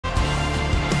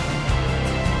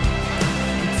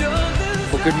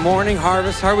Good morning,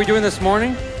 Harvest. How are we doing this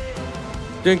morning?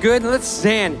 Doing good? Let's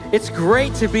stand. It's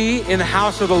great to be in the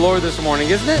house of the Lord this morning,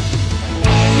 isn't it?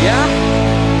 Yeah?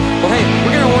 Well, hey,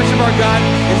 we're going to worship our God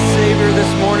and Savior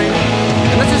this morning.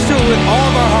 And let's just do it with all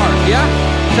of our heart, yeah?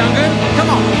 Sound good? Come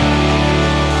on.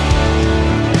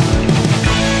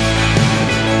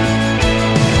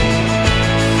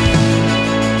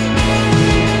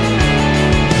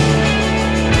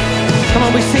 Come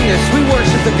on, we sing this. We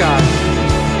worship the God.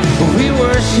 We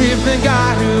worship the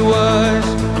God who was.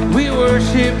 We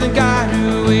worship the God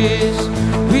who is.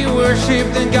 We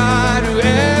worship the God who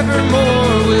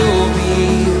evermore will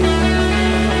be.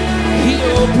 He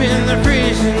opened the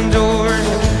prison doors.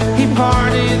 He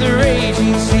parted the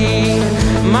raging sea.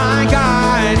 My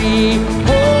God, He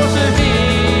holds the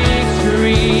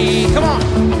victory. Come on.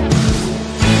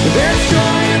 There's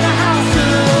joy in the house of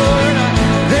the Lord.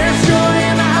 There's joy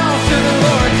in the house of the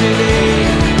Lord today.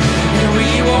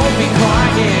 We won't be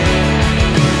quiet.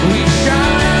 We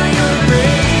shout out your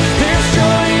praise. There's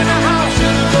joy in the house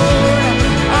of the Lord.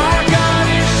 Our God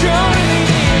is surely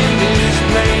in this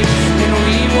place, and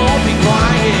we won't be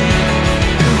quiet.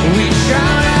 We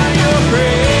shout out your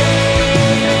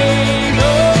praise.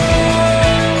 Oh.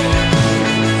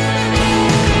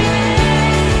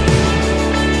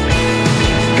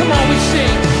 Come on, we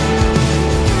sing.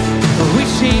 We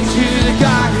sing to the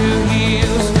God who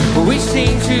heals. We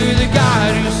sing to the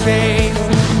God who saves.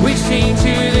 We sing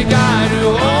to the God who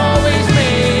always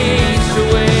makes a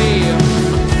way.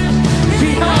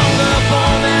 He hung up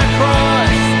on that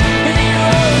cross and He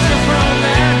rose up from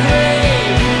that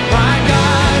grave. My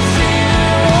God, sing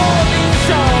all these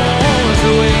songs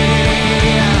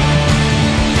away.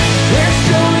 There's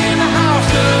joy in the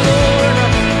house of the Lord.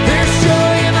 There's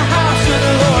joy in the house of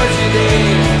the Lord today.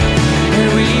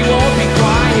 And we won't be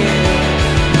quiet.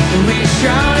 We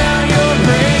shout out your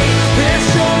praise. There's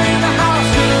joy in the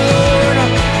house of the Lord.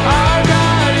 Our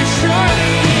God is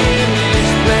surely in this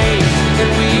place, and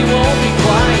we won't be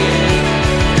quiet.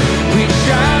 We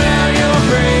shout out your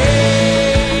praise.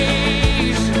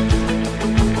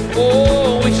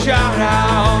 Oh, we shout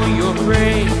out your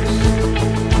praise.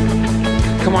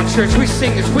 Come on, church, we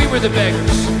sing this. We were the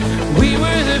beggars. We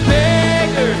were the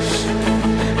beggars.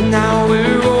 Now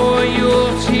we're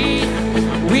royalty.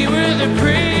 We were the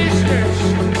prisoners.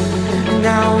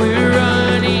 Now we're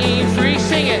running free.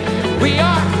 Sing it. We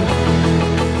are.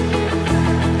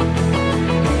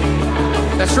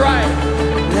 That's right.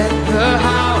 Let the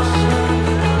house.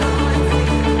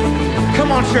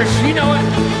 Come on, church. You know it.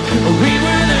 We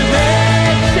were the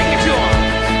best. Sing it to 'em.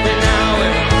 And now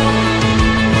we're.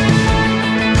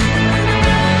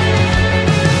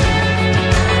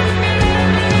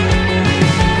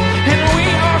 And we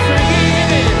are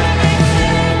forgiven.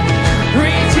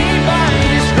 Redeemed by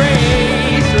His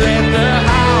grace. Let the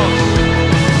house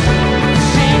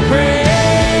sing praise.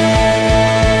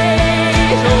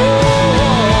 Oh,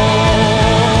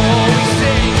 we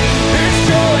sing. There's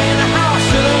joy in the house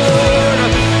of the Lord.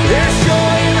 There's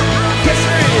joy in the house. Yes,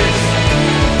 there is.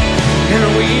 And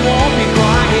we won't be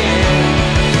quiet.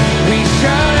 We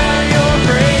shout out your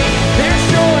praise. There's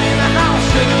joy in the house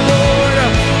of the Lord,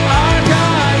 our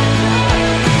God.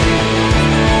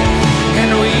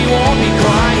 And we won't be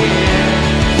quiet.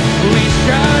 We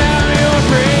shout out your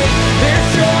praise. There's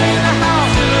joy in the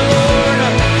house of the Lord.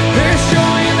 There's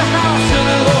joy in the house of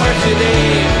the Lord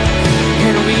today.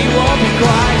 And we won't be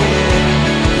quiet.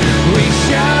 We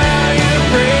shout out your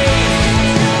praise.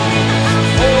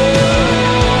 Oh,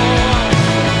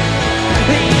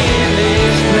 in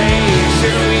this place.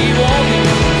 And we won't be.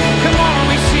 Come on,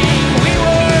 we sing. We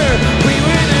were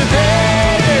the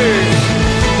beggars.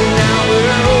 Now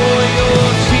we're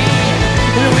royalty.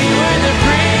 And we were the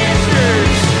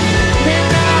prisoners. And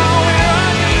now we're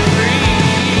running free.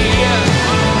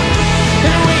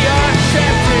 And we are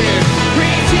accepted,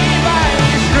 redeemed by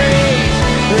His grace.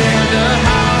 Let the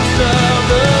house of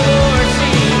the Lord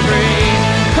sing praise.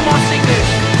 Come on, sing this.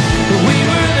 We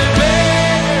were the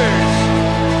beggars.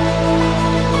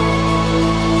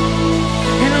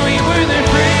 And we were the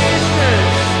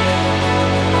prisoners.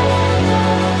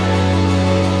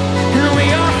 And we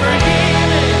are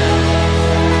forgiven.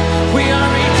 We are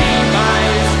redeemed by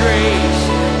His grace.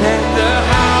 Let the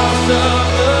house of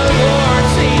the Lord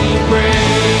sing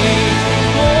praise.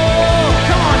 Oh,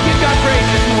 come on, give God praise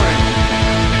this morning.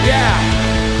 Yeah.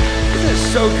 Isn't it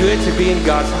so good to be in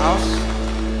God's house?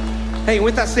 Hey,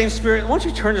 with that same spirit, why don't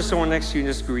you turn to someone next to you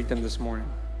and just greet them this morning?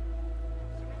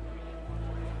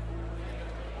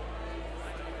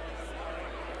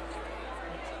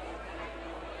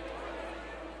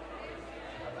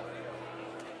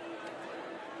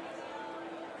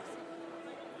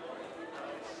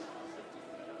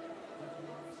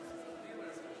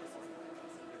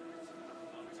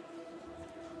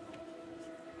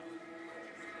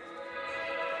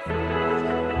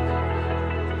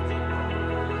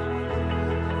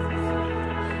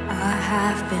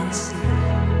 have been saved.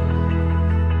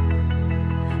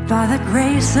 By the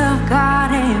grace of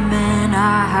God, amen,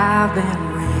 I have been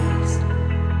raised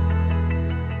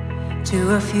to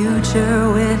a future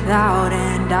without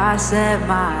end. I set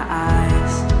my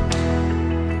eyes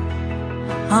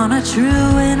on a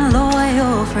true and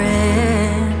loyal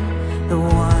friend, the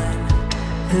one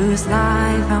whose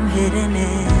life I'm hidden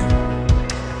in.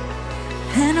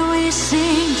 And we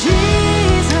sing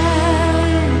Jesus,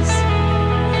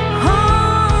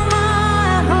 all my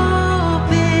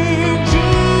hope in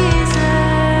Jesus,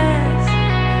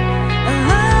 a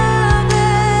love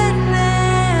that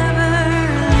never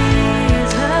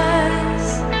leaves us.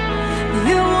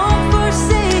 You won't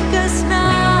forsake us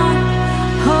now,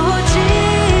 oh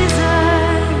Jesus,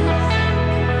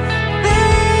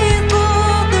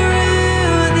 faithful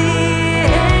through the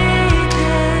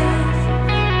ages.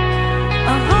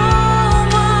 Of all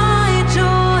my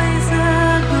joys, the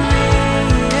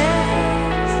greatest,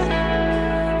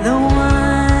 the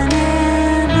one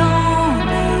and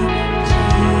only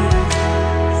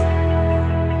Jesus.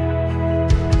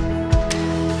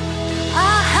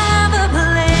 I have a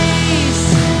place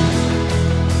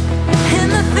in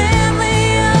the family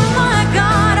of my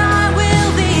God. I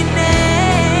will be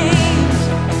named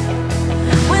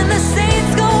when the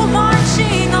saints go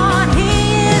marching on. He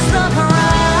is the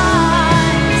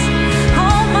prize,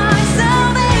 oh my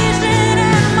salvation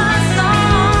and my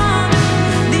song,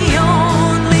 the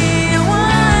only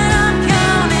one I'm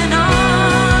counting on.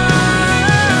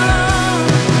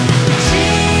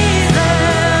 Jesus,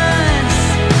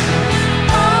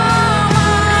 all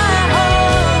my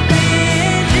hope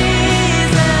in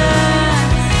Jesus,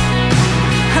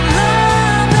 a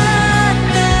love that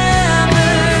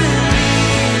never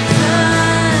leaves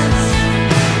us.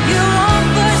 You won't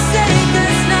forsake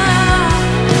us now,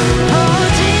 oh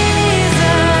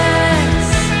Jesus,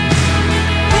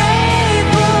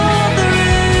 faithful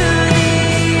through the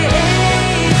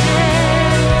ages.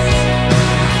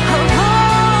 Of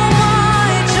all my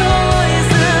joys,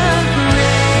 the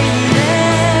greatest,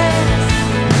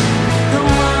 the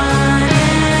one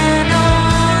and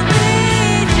only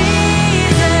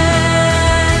Jesus,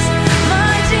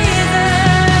 my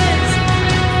Jesus.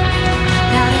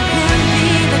 Now to Him be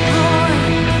the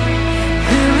glory,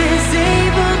 who is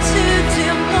able to do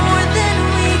more than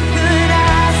we could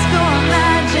ask or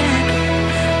imagine.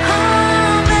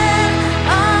 Amen,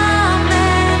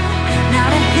 amen. Now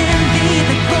to Him be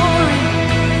the glory.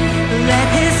 Let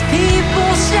His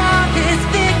people shout His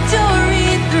victory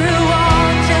through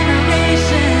all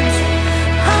generations.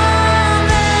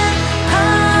 Amen,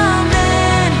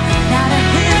 amen. Now to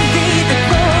Him be the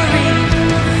glory,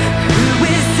 who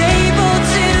is able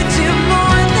to do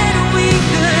more than we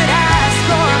could ask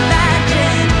or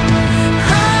imagine.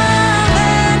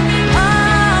 Amen,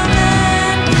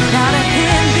 amen. Now to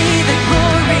Him be the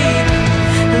glory.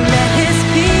 Let His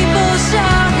people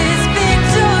shout His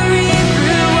victory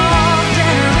through all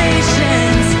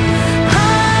generations.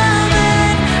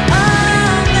 Amen, amen.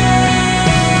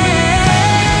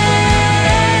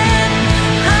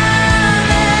 Amen,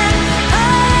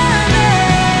 amen.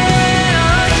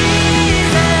 Oh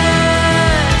Jesus,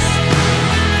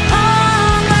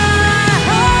 all my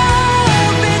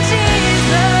hope in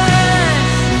Jesus,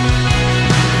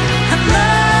 a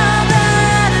love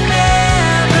that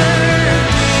never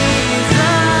leaves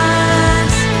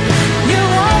us. You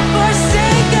won't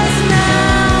forsake us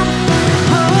now,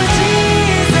 oh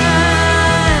Jesus,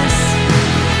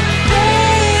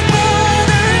 faithful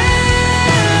through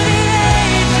the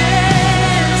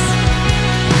ages.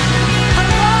 Of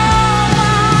all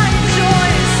my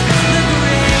joys, the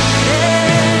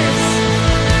greatest,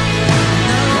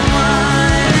 the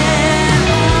one and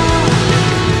only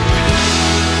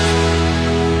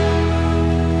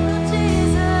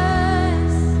Jesus.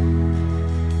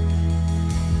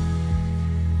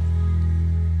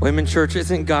 Wayman Church,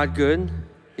 isn't God good?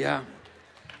 Yeah.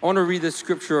 I want to read this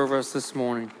scripture over us this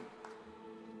morning.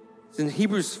 It's in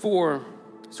Hebrews 4,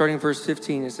 starting verse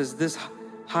 15. It says, this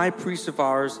high priest of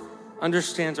ours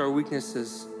understands our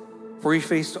weaknesses, for he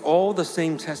faced all the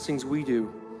same testings we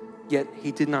do, yet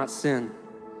he did not sin.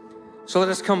 So let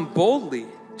us come boldly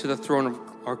to the throne of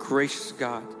our gracious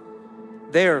God.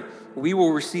 There we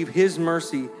will receive his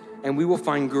mercy, and we will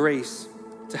find grace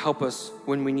to help us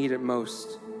when we need it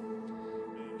most.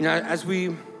 You know, as we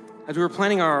were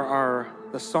planning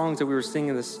the songs that we were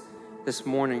singing this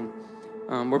morning,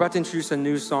 we're about to introduce a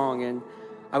new song, and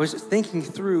I was thinking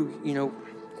through, you know,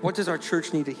 what does our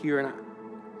church need to hear?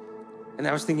 And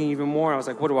I was thinking even more. I was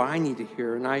like, what do I need to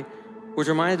hear? And I was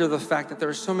reminded of the fact that there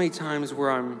are so many times where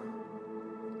I'm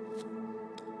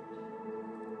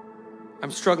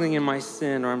I'm struggling in my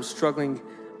sin, or I'm struggling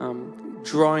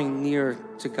drawing near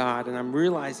to God, and I'm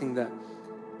realizing that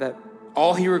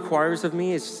all he requires of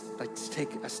me is like to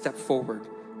take a step forward.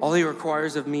 All he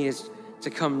requires of me is to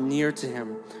come near to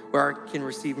him, where I can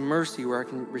receive mercy, where I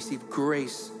can receive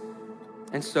grace.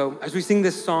 And so as we sing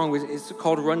this song, it's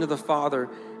called Run to the Father.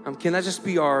 Can that just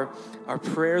be our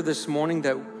prayer this morning,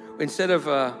 that instead of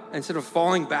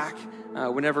falling back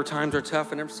whenever times are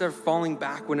tough, and instead of falling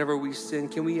back whenever we sin,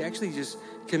 can we actually just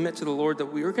commit to the Lord that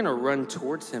we are going to run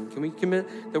towards him? Can we commit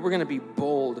that we're going to be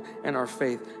bold in our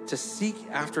faith, to seek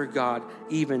after God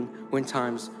even when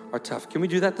times are tough? Can we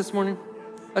do that this morning?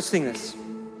 Let's sing this.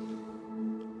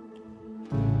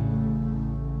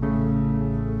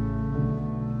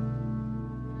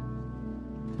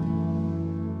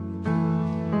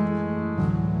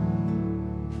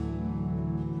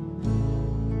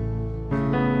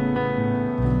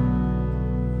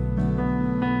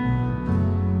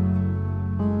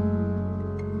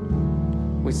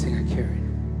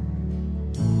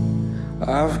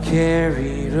 I've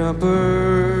carried a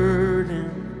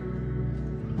burden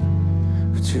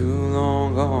for too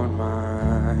long on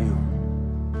my own.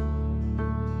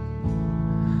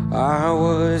 I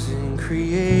wasn't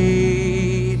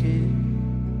created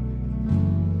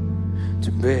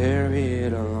to bear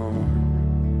it alone.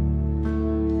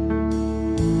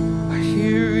 I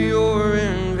hear your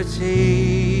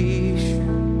invitation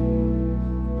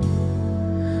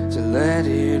to let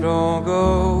it all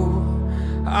go.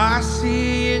 I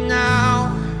see it now,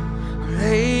 I'm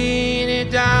laying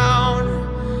it down.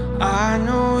 I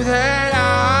know that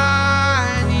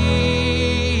I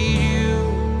need you.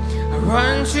 I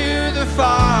run to the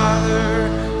Father,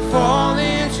 fall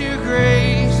into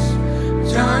grace.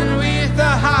 Done with the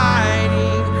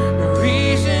hiding, no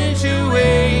reason to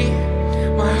wait.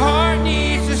 My heart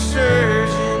needs a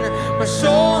surgeon, my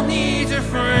soul needs a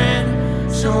friend.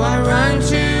 So I run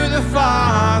to the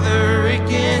Father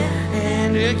again.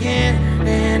 Again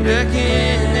and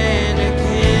again and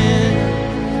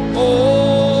again. Oh,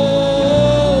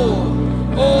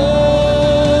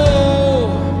 oh,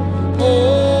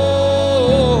 oh.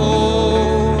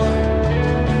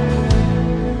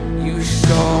 You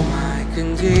saw my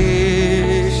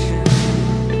condition,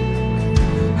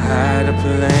 had a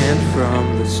plan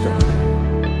from the start.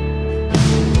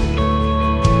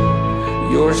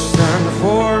 Your Son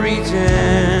for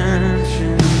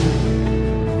redemption,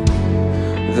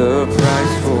 the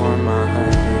price for my heart.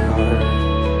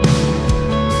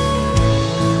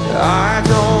 I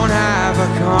don't have a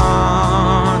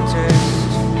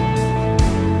contest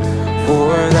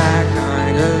for that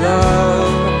kind of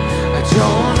love. I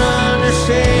don't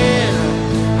understand,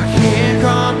 I can't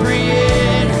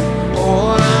comprehend.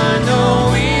 All I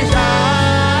know is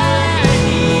I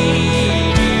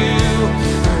need you.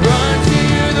 I run to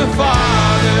the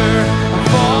Father, I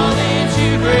fall into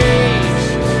grace.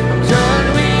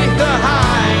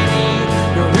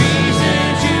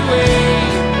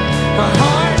 My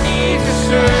heart needs a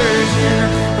surgeon,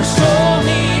 my soul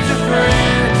needs a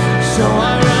friend. So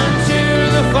I run to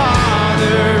the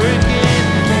Father again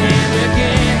and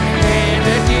again and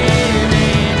again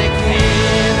and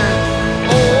again.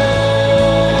 Oh,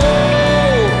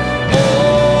 oh,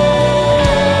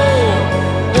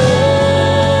 oh,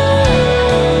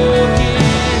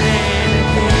 again and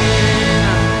again.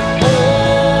 Oh,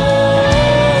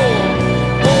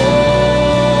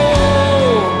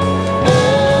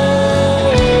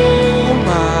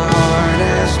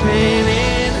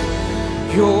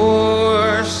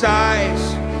 your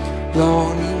sights,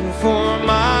 longing for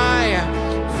my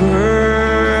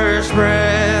first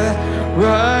breath,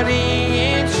 running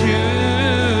into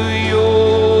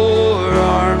your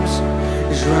arms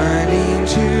is running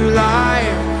to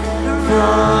life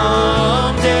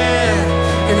from death.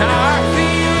 And I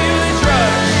feel his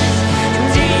rush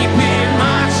deep in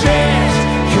my chest.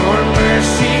 Your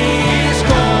mercy is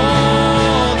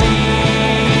calling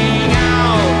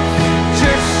out,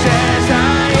 just as I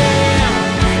am.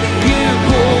 You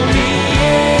pull me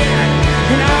in.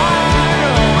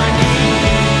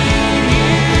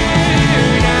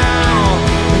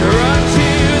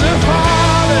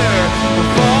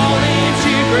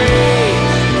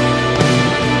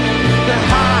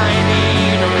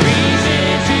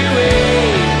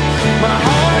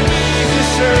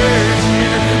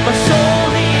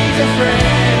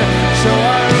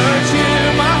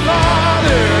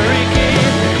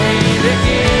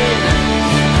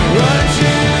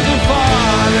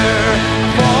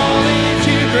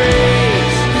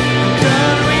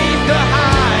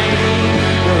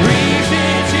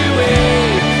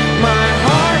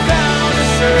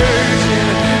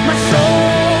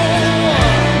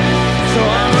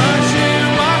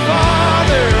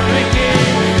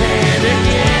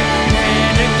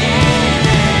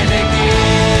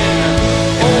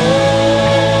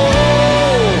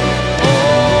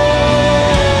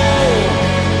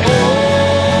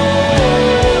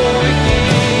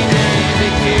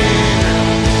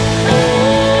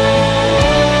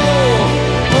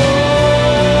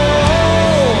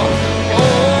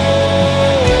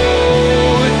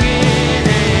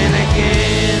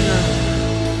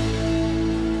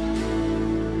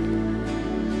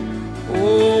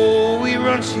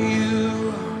 run to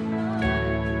you.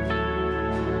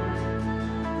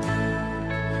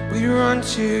 We run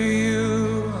to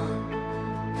you.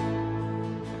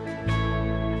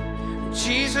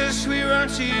 Jesus, we run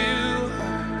to you.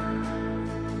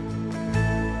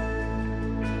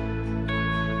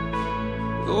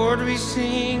 Lord, we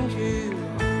sing to you.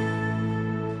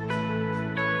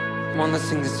 Come on, let's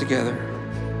sing this together.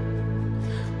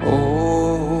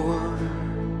 Oh,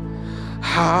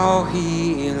 how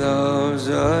he loves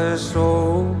us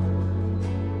so.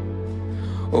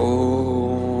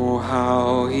 Oh,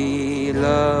 how he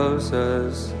loves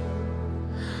us.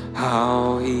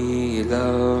 How he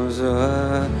loves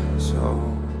us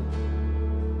so.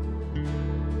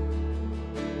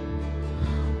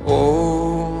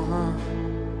 Oh,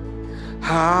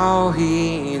 how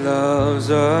he loves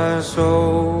us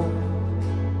so.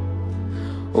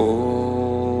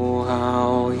 Oh,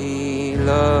 how he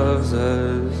loves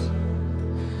us.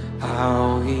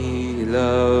 How he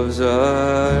loves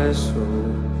us so.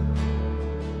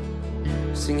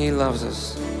 Sing, he loves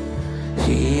us.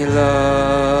 He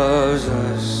loves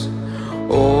us.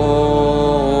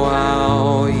 Oh,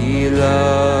 how he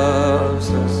loves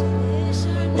us.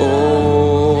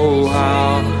 Oh,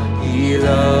 how he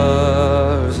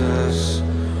loves us.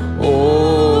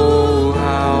 Oh,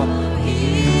 how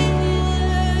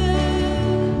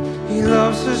he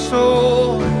loves us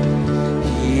so.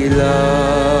 He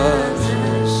loves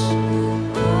us.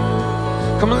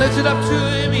 Come on, lift it up to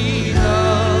him. He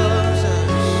loves us.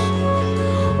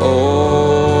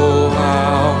 Oh,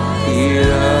 how he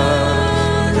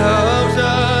loves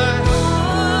us.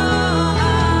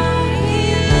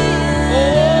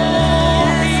 Oh,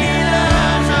 he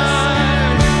loves us.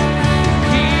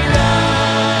 He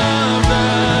loves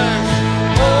us.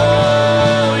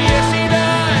 Oh, yes, he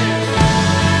does.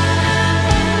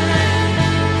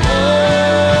 Oh,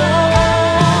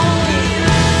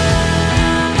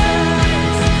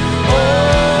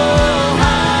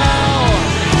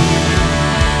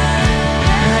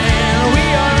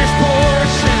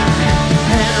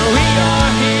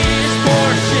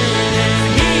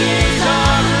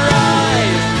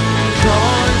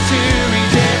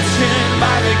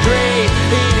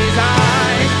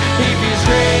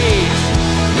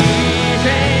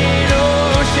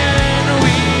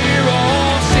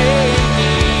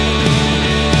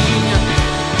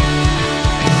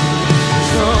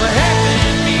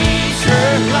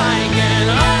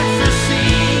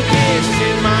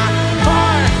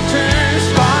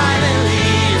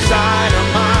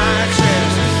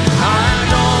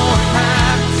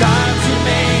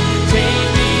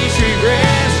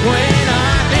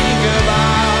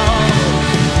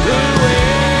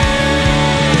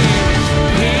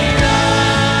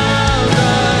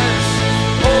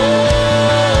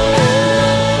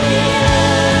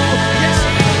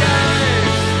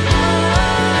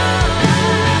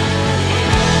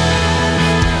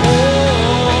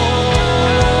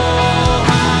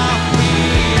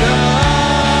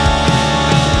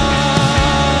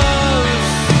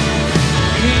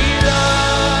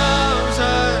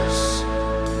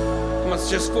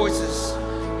 just voices.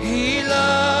 He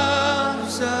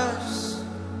loves us.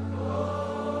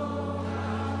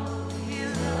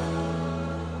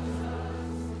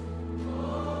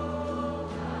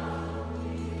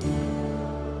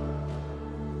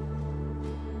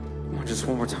 Come on, just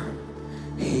one more time.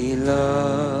 He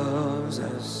loves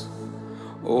us.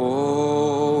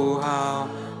 Oh, how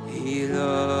he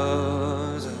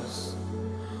loves us.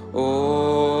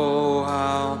 Oh,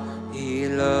 how he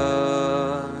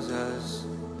loves us.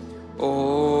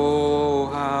 Oh,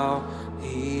 how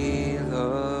he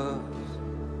loves.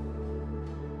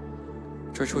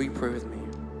 Church, will you pray with me?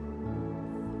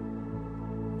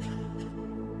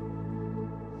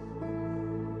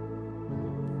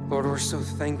 Lord, we're so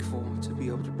thankful to be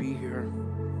able to be here.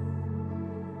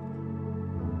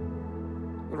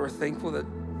 Lord, we're thankful that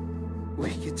we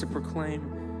get to proclaim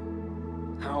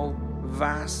how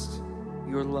vast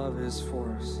your love is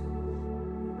for us.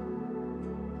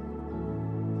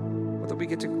 Lord, that we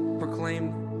get to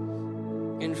proclaim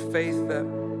in faith that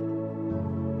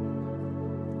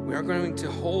we aren't going to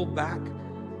hold back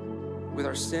with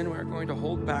our sin. We aren't going to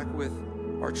hold back with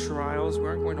our trials. We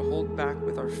aren't going to hold back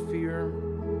with our fear.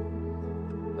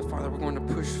 But Father, we're going to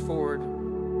push forward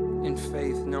in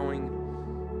faith, knowing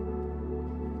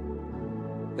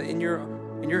that in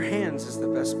your hands is the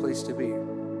best place to be.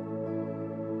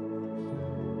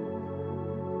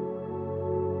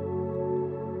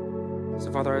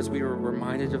 So Father, as we were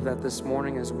reminded of that this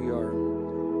morning, as we are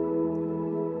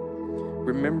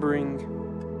remembering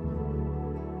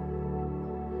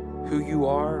who you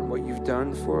are and what you've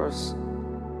done for us,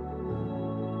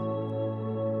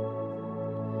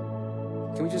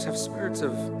 Can we just have spirits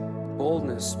of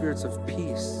boldness, spirits of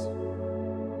peace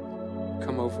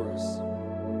come over us?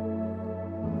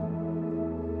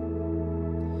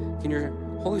 Can your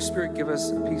Holy Spirit give us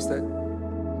a peace that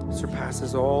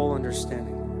surpasses all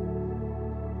understanding?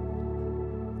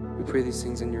 We pray these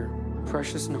things in your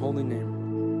precious and holy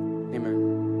name. Amen.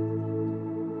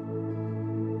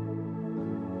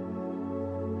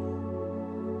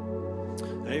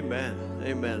 Amen.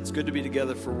 Amen. It's good to be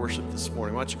together for worship this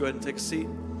morning. Why don't you go ahead and take a seat?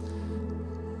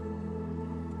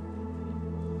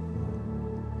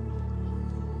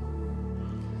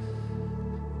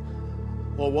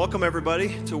 Well, welcome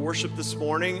everybody to worship this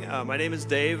morning. My name is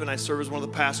Dave, and I serve as one of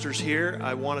the pastors here.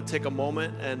 I want to take a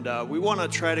moment, and we want to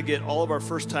try to get all of our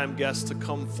first-time guests to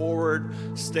come forward,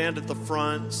 stand at the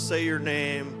front, say your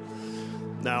name.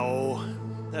 No,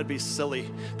 that'd be silly.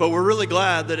 But we're really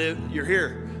glad that you're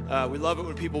here. We love it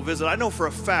when people visit. I know for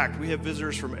a fact we have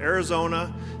visitors from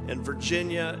Arizona and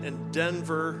Virginia and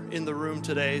Denver in the room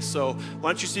today. So why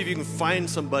don't you see if you can find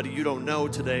somebody you don't know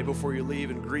today before you leave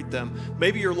and greet them.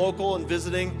 Maybe you're local and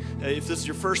visiting. If this is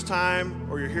your first time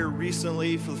or you're here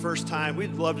recently for the first time,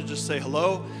 we'd love to just say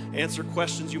hello, answer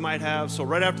questions you might have. So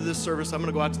right after this service, I'm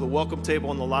going to go out to the welcome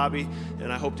table in the lobby,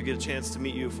 and I hope to get a chance to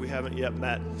meet you if we haven't yet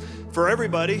met. For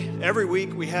everybody, every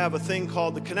week we have a thing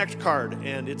called the Connect Card,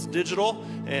 and it's digital,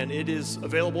 and it is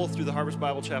available through the Harvest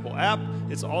Bible Chapel app.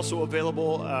 It's also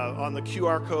available on the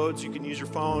QR codes. You can use your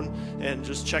phone and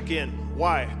just check in.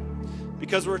 Why?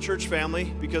 Because we're a church family,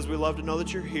 because we love to know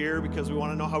that you're here, because we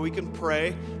want to know how we can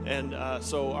pray. And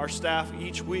so our staff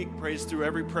each week prays through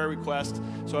every prayer request.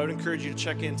 So I would encourage you to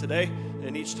check in today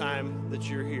and each time that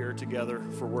you're here together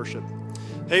for worship.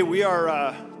 Hey, we are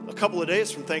a couple of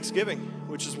days from Thanksgiving,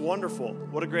 which is wonderful.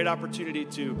 What a great opportunity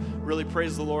to really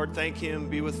praise the Lord, thank Him,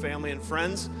 be with family and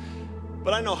friends.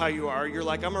 But I know how you are. You're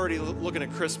like, I'm already looking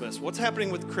at Christmas. What's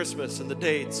happening with Christmas and the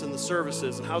dates and the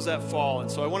services and how's that fall? And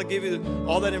so I want to give you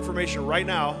all that information right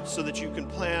now so that you can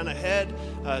plan ahead.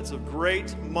 It's a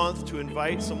great month to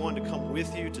invite someone to come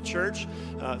with you to church.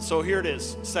 So here it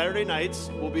is. Saturday nights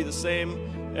will be the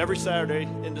same every Saturday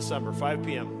in December, 5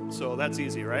 p.m. So that's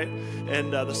easy, right?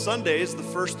 And the Sundays, the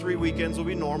first 3 weekends will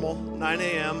be normal, 9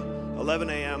 a.m.,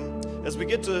 11 a.m., As we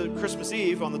get to Christmas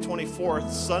Eve on the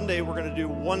 24th, Sunday we're going to do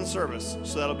one service.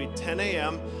 So that'll be 10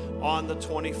 a.m. on the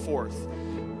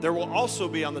 24th. There will also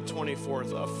be on the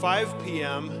 24th a 5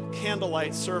 p.m.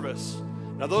 candlelight service.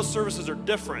 Now those services are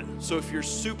different. So if you're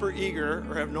super eager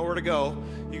or have nowhere to go,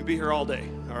 you can be here all day,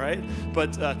 all right?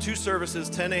 But 2 services,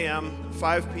 10 a.m.,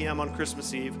 5 p.m. on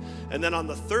Christmas Eve. And then on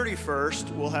the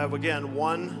 31st, we'll have, again,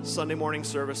 one Sunday morning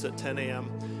service at 10 a.m.,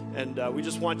 and we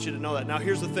just want you to know that. Now,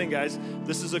 here's the thing, guys.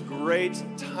 This is a great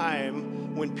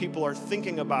time when people are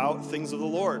thinking about things of the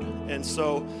Lord. And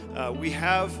so we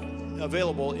have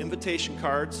available invitation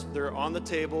cards. They're on the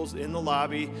tables in the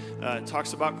lobby. It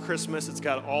talks about Christmas. It's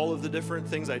got all of the different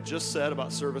things I just said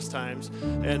about service times.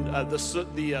 And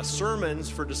the sermons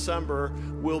for December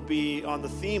will be on the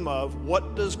theme of,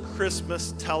 what does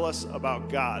Christmas tell us about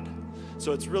God?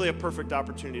 So it's really a perfect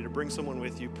opportunity to bring someone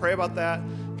with you. Pray about that,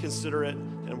 consider it,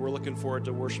 and we're looking forward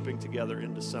to worshiping together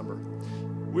in December.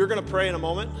 We're going to pray in a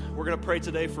moment. We're going to pray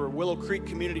today for Willow Creek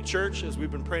Community Church, as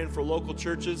we've been praying for local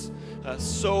churches.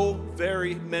 So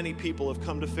very many people have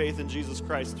come to faith in Jesus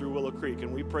Christ through Willow Creek,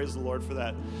 and we praise the Lord for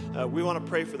that. We want to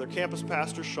pray for their campus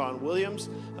pastor, Sean Williams,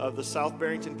 of the South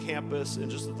Barrington campus,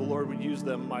 and just that the Lord would use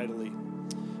them mightily.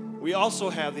 We also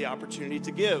have the opportunity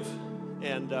to give.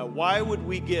 And why would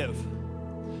we give?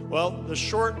 Well, the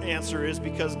short answer is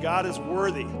because God is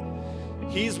worthy.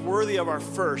 He's worthy of our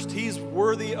first. He's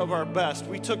worthy of our best.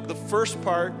 We took the first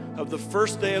part of the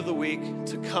first day of the week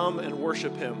to come and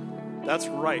worship Him. That's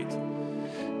right.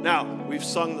 Now, we've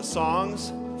sung the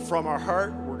songs from our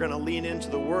heart. We're going to lean into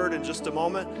the Word in just a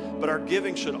moment, but our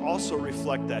giving should also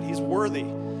reflect that. He's worthy.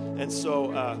 And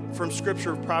so from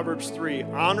Scripture of Proverbs 3,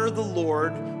 honor the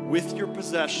Lord with your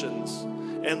possessions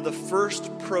and the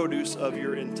first produce of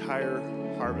your entire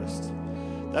harvest.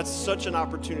 That's such an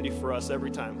opportunity for us every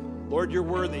time. Lord, you're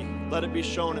worthy. Let it be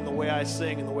shown in the way I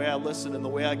sing, in the way I listen, in the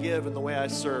way I give, in the way I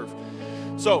serve.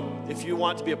 So if you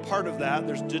want to be a part of that,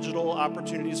 there's digital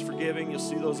opportunities for giving. You'll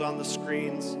see those on the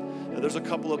screens. There's a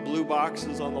couple of blue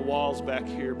boxes on the walls back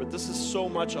here, but this is so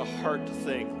much a heart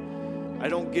thing. I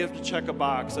don't give to check a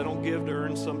box. I don't give to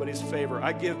earn somebody's favor.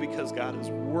 I give because God is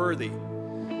worthy.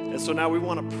 And so now we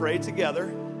want to pray together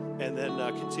and then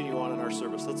continue on in our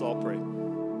service. Let's all pray.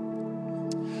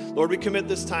 Lord, we commit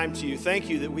this time to you. Thank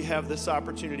you that we have this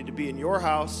opportunity to be in your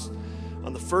house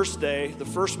on the first day, the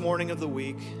first morning of the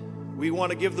week. We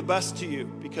want to give the best to you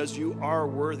because you are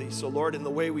worthy. So, Lord, in the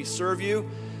way we serve you,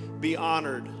 be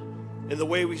honored In the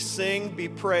way we sing, be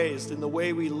praised. In the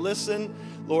way we listen,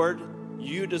 Lord,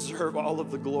 you deserve all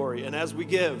of the glory. And as we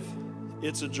give,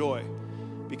 it's a joy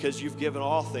because you've given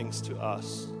all things to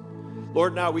us.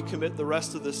 Lord, now we commit the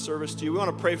rest of this service to you. We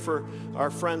want to pray for our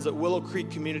friends at Willow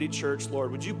Creek Community Church, Lord.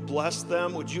 Would you bless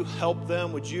them? Would you help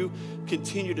them? Would you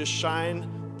continue to shine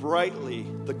brightly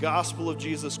the gospel of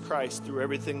Jesus Christ through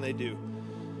everything they do?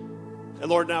 And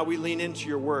Lord, now we lean into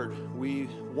your word. We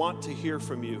want to hear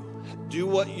from you. Do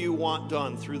what you want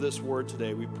done through this word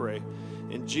today, we pray.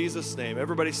 In Jesus' name,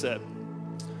 everybody said,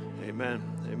 amen.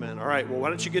 Amen. All right, well, why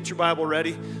don't you get your Bible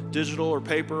ready, digital or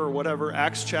paper or whatever,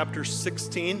 Acts chapter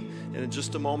 16, and in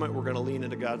just a moment, we're going to lean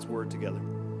into God's word together.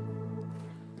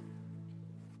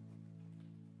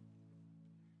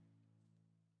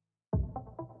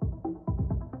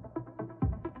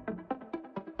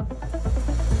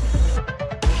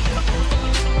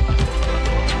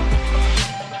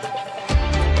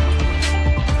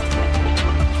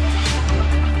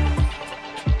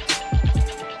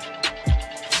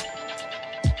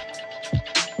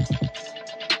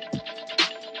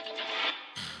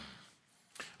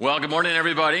 Well, good morning,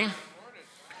 everybody.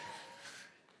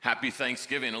 Happy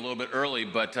Thanksgiving, a little bit early,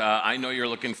 but I know you're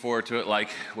looking forward to it like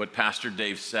what Pastor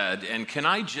Dave said. And can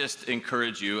I just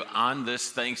encourage you on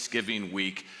this Thanksgiving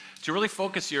week to really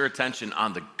focus your attention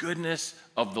on the goodness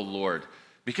of the Lord,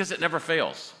 because it never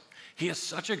fails. He is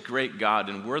such a great God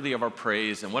and worthy of our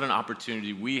praise, and what an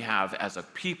opportunity we have as a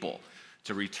people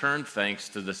to return thanks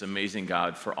to this amazing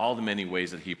God for all the many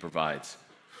ways that he provides,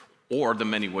 or the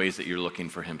many ways that you're looking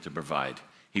for him to provide.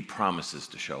 He promises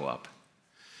to show up.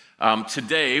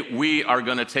 Today, we are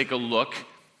going to take a look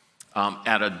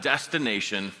at a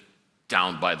destination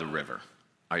down by the river.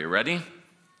 Are you ready?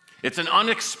 It's an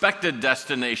unexpected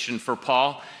destination for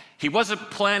Paul. He wasn't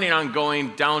planning on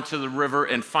going down to the river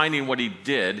and finding what he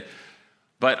did,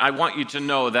 but I want you to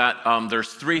know that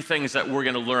there's three things that we're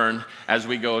going to learn as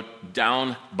we go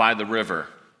down by the river.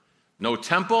 No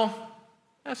temple?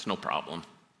 That's no problem.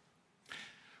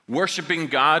 Worshiping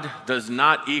God does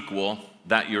not equal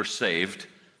that you're saved.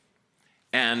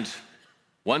 And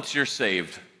once you're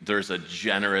saved, there's a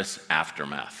generous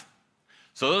aftermath.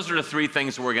 So those are the three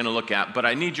things we're going to look at, but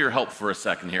I need your help for a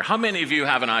second here. How many of you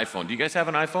have an iPhone? Do you guys have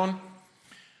an iPhone?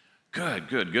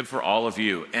 Good for all of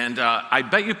you. And I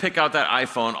bet you pick out that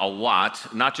iPhone a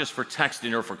lot, not just for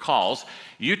texting or for calls.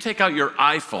 You take out your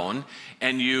iPhone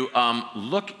and you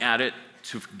look at it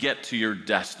to get to your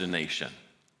destination.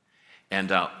 And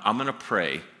I'm going to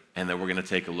pray, and then we're going to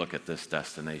take a look at this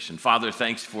destination. Father,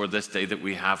 thanks for this day that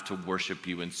we have to worship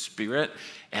you in spirit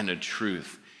and in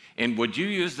truth. And would you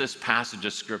use this passage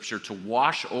of Scripture to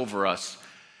wash over us,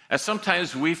 as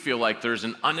sometimes we feel like there's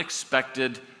an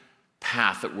unexpected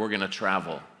path that we're going to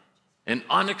travel, an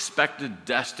unexpected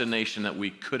destination that we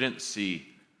couldn't see.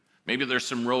 Maybe there's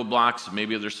some roadblocks,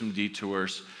 maybe there's some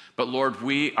detours, but Lord,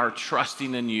 we are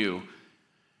trusting in you.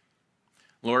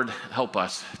 Lord, help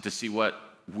us to see what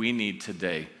we need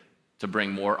today to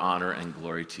bring more honor and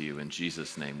glory to you. In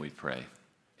Jesus' name we pray.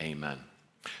 Amen.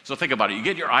 So think about it. You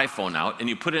get your iPhone out and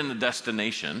you put in the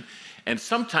destination, and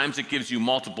sometimes it gives you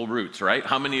multiple routes, right?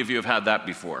 How many of you have had that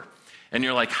before? And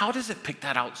you're like, how does it pick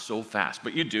that out so fast?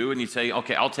 But you do, and you say,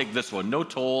 okay, I'll take this one. No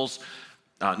tolls,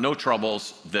 no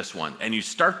troubles, this one. And you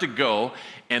start to go,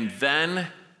 and then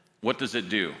what does it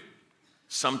do?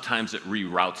 Sometimes it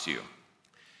reroutes you.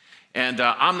 And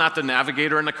I'm not the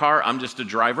navigator in the car, I'm just a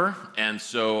driver. And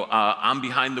so I'm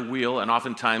behind the wheel, and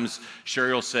oftentimes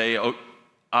Sherry will say,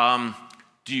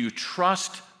 do you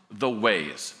trust the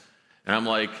ways? And I'm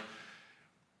like,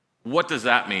 what does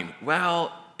that mean?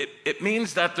 Well, it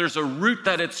means that there's a route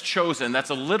that it's chosen that's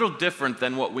a little different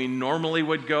than what we normally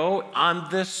would go on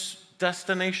this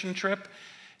destination trip.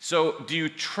 So do you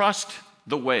trust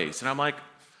the ways? And I'm like,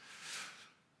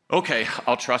 okay,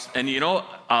 I'll trust. And you know,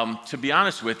 to be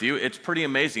honest with you, it's pretty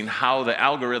amazing how the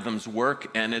algorithms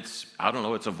work, and it's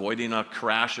avoiding a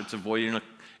crash, it's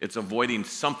avoiding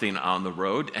something on the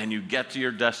road, and you get to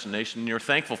your destination and you're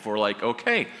thankful for, like,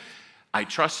 okay, I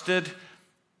trusted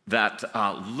that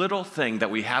little thing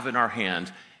that we have in our hand.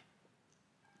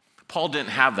 Paul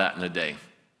didn't have that in a day.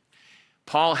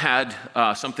 Paul had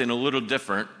something a little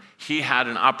different. He had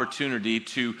an opportunity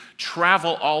to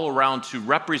travel all around to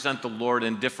represent the Lord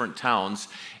in different towns.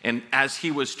 And as he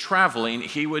was traveling,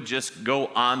 he would just go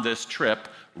on this trip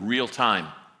real time.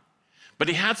 But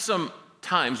he had some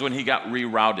times when he got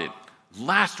rerouted.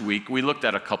 Last week, we looked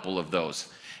at a couple of those.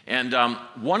 And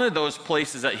one of those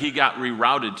places that he got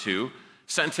rerouted to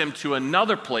sent him to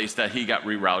another place that he got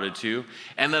rerouted to,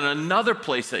 and then another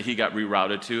place that he got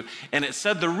rerouted to. And it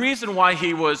said the reason why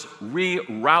he was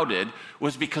rerouted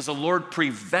was because the Lord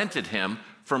prevented him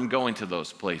from going to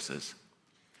those places.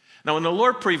 Now, when the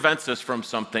Lord prevents us from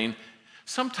something,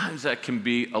 sometimes that can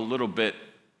be a little bit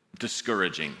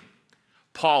discouraging.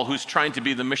 Paul, who's trying to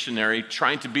be the missionary,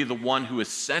 trying to be the one who is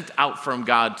sent out from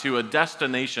God to a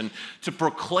destination to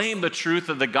proclaim the truth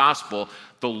of the gospel,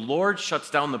 the Lord shuts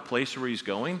down the place where he's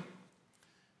going.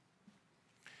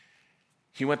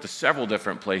 He went to several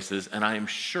different places, and I am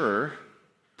sure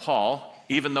Paul,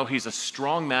 even though he's a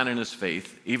strong man in his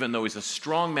faith, even though he's a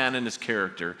strong man in his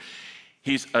character,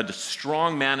 he's a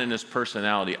strong man in his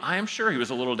personality, I am sure he was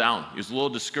a little down. He was a little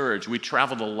discouraged. We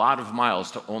traveled a lot of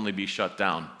miles to only be shut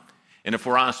down. And if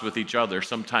we're honest with each other,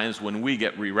 sometimes when we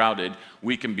get rerouted,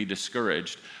 we can be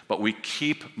discouraged, but we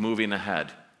keep moving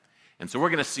ahead. And so we're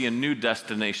going to see a new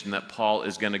destination that Paul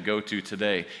is going to go to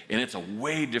today, and it's a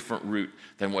way different route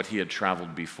than what he had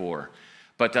traveled before.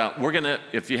 But we're going to,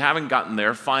 if you haven't gotten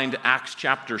there, find Acts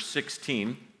chapter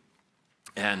 16,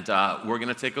 and we're going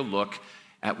to take a look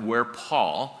at where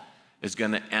Paul is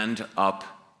going to end up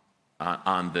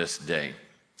on this day.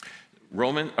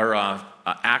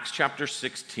 Acts chapter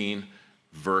 16,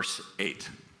 verse 8.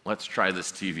 Let's try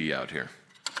this TV out here.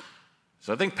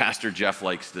 So I think Pastor Jeff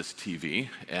likes this TV,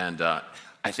 and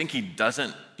I think he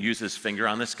doesn't use his finger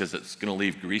on this because it's going to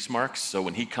leave grease marks. So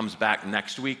when he comes back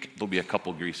next week, there'll be a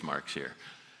couple grease marks here.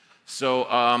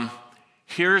 So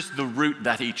here's the route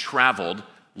that he traveled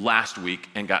last week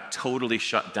and got totally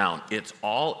shut down. It's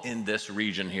all in this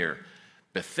region here.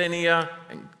 Bithynia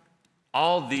and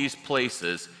all these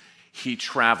places he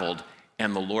traveled,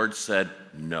 and the Lord said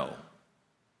no.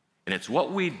 And it's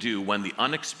what we do when the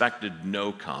unexpected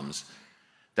no comes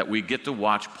that we get to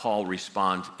watch Paul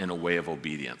respond in a way of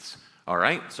obedience. All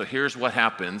right? So here's what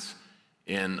happens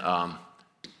in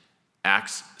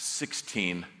Acts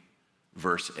 16,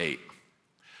 verse 8.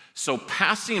 So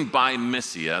passing by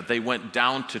Mysia, they went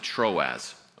down to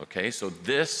Troas. Okay, so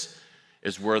this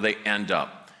is where they end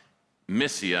up.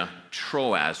 Mysia,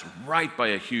 Troas, right by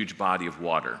a huge body of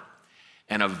water.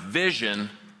 And a vision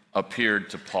appeared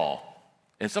to Paul.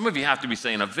 And some of you have to be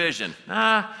saying, a vision?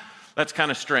 That's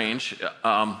kind of strange.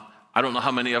 I don't know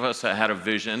how many of us have had a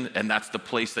vision, and that's the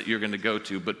place that you're going to go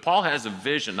to. But Paul has a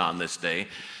vision on this day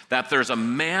that there's a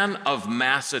man of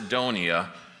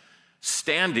Macedonia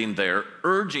standing there,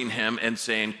 urging him and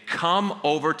saying, come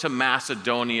over to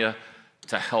Macedonia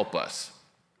to help us.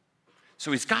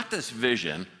 So he's got this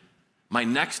vision. My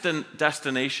next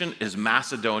destination is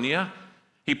Macedonia.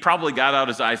 He probably got out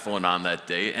his iPhone on that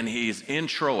day, and he's in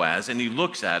Troas, and he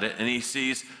looks at it, and he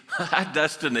sees that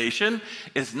destination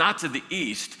is not to the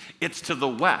east, it's to the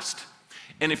west.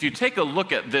 And if you take a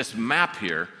look at this map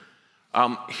here,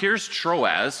 here's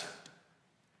Troas,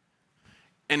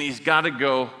 and he's got to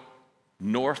go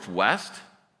northwest.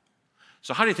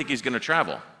 So how do you think he's going to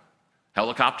travel?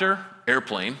 Helicopter?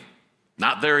 Airplane?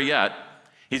 Not there yet.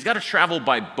 He's got to travel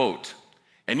by boat.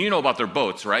 And you know about their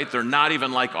boats, right? They're not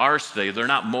even like ours today. They're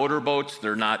not motor boats.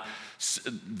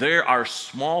 There are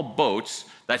small boats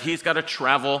that he's got to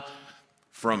travel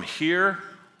from here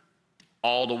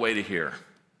all the way to here.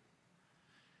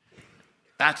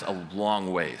 That's a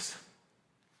long ways.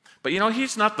 But you know,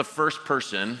 he's not the first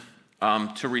person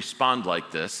to respond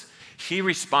like this. He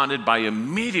responded by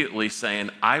immediately saying,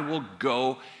 I will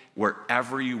go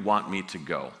wherever you want me to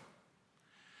go.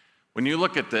 When you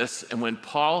look at this, and when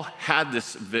Paul had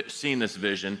seen this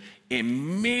vision,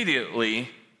 immediately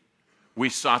we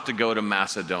sought to go to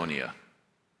Macedonia.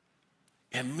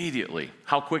 Immediately.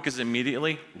 How quick is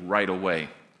immediately? Right away.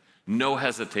 No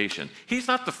hesitation. He's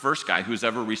not the first guy who's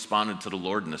ever responded to the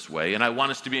Lord in this way, and I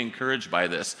want us to be encouraged by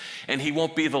this. And he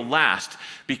won't be the last,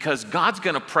 because God's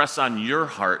going to press on your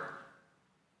heart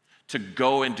to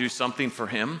go and do something for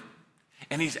him.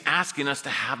 And he's asking us to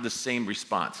have the same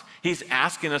response. He's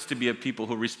asking us to be a people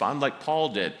who respond like Paul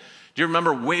did. Do you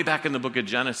remember way back in the book of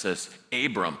Genesis,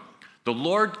 Abram? The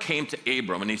Lord came to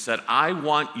Abram and he said, I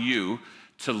want you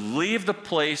to leave the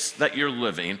place that you're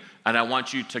living, and I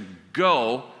want you to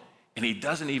go, and he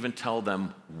doesn't even tell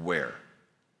them where.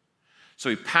 So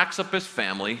he packs up his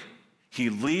family, he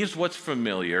leaves what's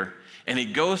familiar, and he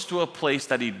goes to a place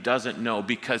that he doesn't know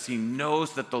because he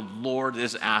knows that the Lord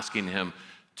is asking him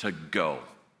to go.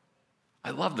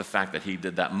 I love the fact that he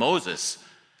did that. Moses,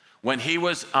 when he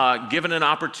was given an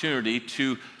opportunity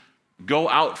to go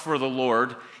out for the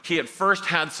Lord, he at first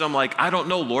had some I don't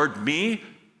know, Lord, me?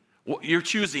 You're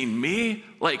choosing me?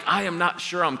 I am not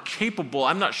sure I'm capable.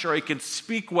 I'm not sure I can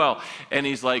speak well. And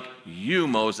he's like, you,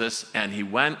 Moses. And he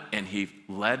went and he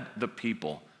led the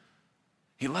people.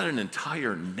 He led an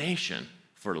entire nation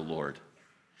for the Lord.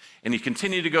 And he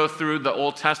continued to go through the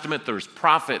Old Testament. There's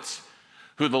prophets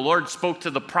who the Lord spoke to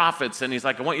the prophets, and he's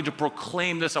like, I want you to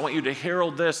proclaim this, I want you to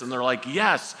herald this. And they're like,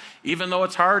 yes, even though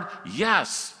it's hard,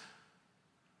 yes.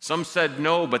 Some said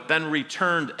no, but then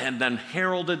returned and then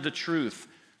heralded the truth.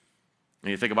 And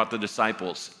you think about the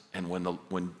disciples, and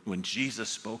when Jesus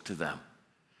spoke to them,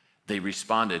 they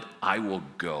responded, I will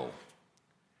go.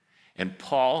 And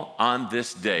Paul, on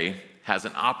this day, has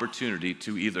an opportunity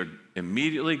to either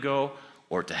immediately go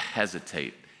or to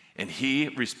hesitate. And he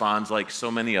responds like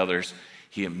so many others.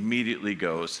 He immediately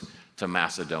goes to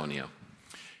Macedonia.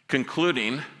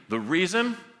 Concluding, the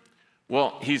reason,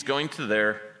 well, he's going to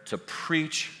there to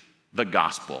preach the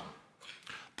gospel.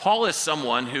 Paul is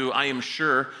someone who I am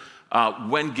sure,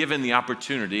 when given the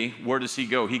opportunity, where does he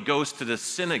go? He goes to the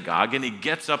synagogue and he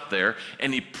gets up there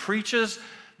and he preaches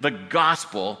the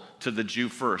gospel to the Jew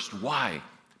first. Why?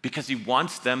 Because he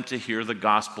wants them to hear the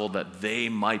gospel that they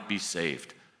might be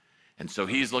saved. And so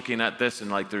he's looking at this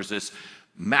and like there's this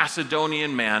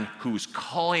Macedonian man who's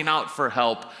calling out for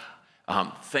help.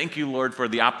 Thank you, Lord, for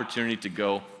the opportunity to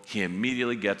go. He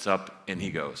immediately gets up and he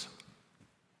goes.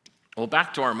 Well,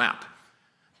 back to our map.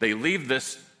 They leave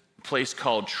this place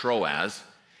called Troas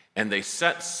and they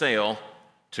set sail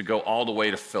to go all the way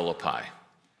to Philippi.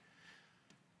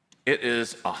 It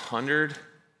is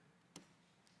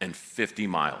 150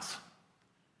 miles.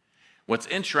 What's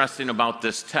interesting about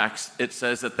this text, it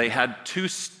says that they had 2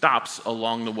 stops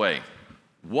along the way.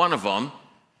 One of them,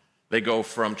 they go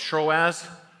from Troas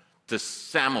to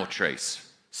Samothrace.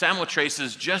 Samothrace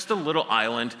is just a little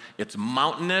island. It's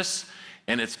mountainous,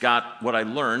 and it's got, what I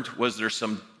learned was there's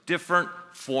some different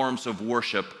forms of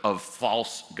worship of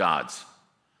false gods.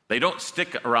 They don't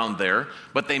stick around there,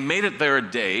 but they made it there a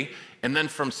day, and then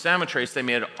from Samothrace, they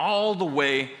made it all the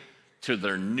way to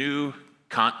their new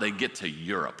continent. They get to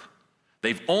Europe.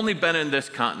 They've only been in this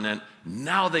continent.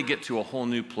 Now they get to a whole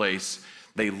new place.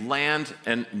 They land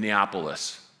in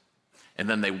Neapolis, and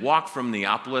then they walk from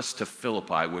Neapolis to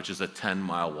Philippi, which is a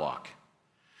 10-mile walk.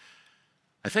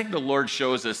 I think the Lord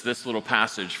shows us this little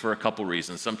passage for a couple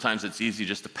reasons. Sometimes it's easy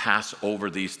just to pass over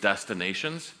these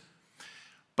destinations.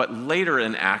 But later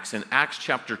in Acts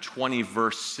chapter 20,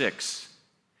 verse 6,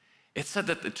 it said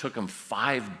that it took them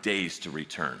 5 days to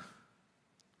return.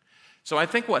 So I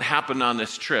think what happened on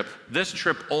this trip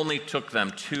only took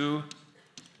them 2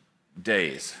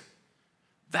 days.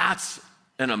 That's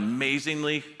an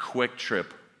amazingly quick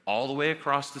trip all the way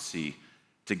across the sea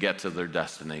to get to their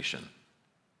destination.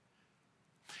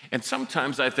 And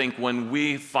sometimes I think when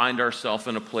we find ourselves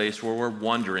in a place where we're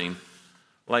wondering,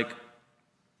 like,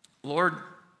 Lord,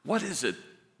 what is it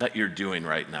that you're doing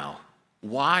right now?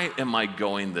 Why am I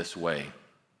going this way?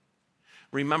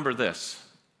 Remember this,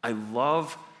 I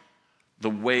love the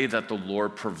way that the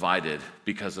Lord provided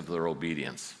because of their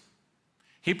obedience.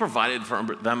 He provided for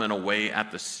them in a way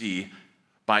at the sea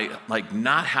by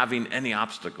not having any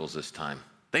obstacles this time.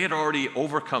 They had already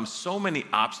overcome so many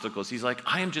obstacles. He's like,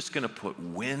 I am just going to put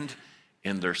wind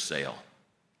in their sail.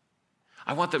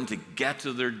 I want them to get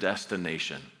to their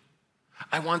destination.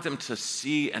 I want them to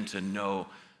see and to know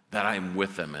that I'm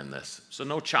with them in this. So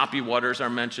no choppy waters are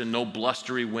mentioned, no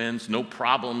blustery winds, no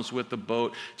problems with the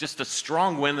boat, just a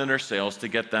strong wind in their sails to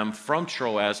get them from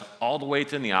Troas all the way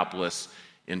to Neapolis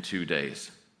in 2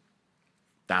 days.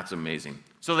 That's amazing.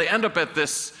 So they end up at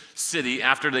this city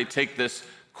after they take this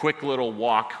quick little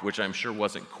walk, which I'm sure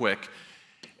wasn't quick,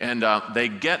 and they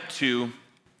get to,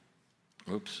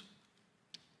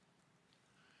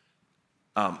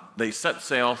 they set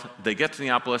sail, they get to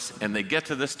Neapolis, and they get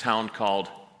to this town called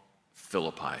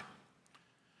Philippi.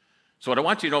 So what I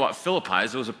want you to know about Philippi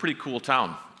is it was a pretty cool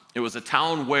town. It was a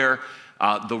town where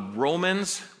the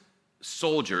Romans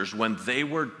soldiers, when they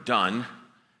were done,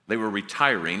 they were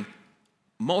retiring,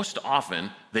 most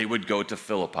often they would go to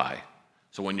Philippi.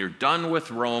 So when you're done with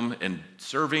Rome and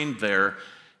serving there,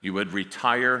 you would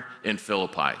retire in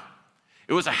Philippi.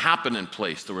 It was a happening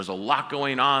place. There was a lot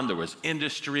going on. There was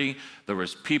industry. There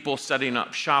was people setting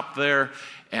up shop there.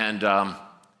 And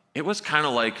it was kind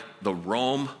of like the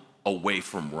Rome away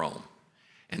from Rome.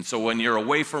 And so when you're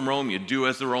away from Rome, you do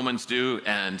as the Romans do,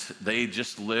 and they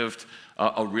just lived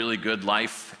a really good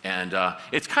life. And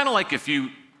it's kind of like if you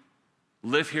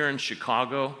live here in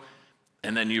Chicago,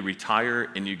 and then you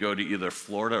retire and you go to either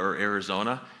Florida or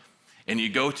Arizona, and you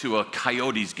go to a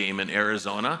Coyotes game in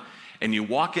Arizona, and you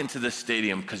walk into the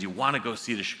stadium because you want to go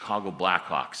see the Chicago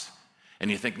Blackhawks.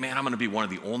 And you think, man, I'm going to be one of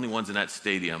the only ones in that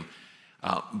stadium.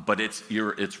 But it's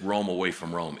Rome away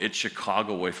from Rome. It's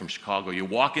Chicago away from Chicago. You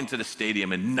walk into the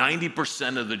stadium, and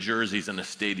 90% of the jerseys in the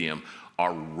stadium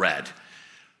are red,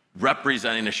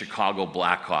 representing the Chicago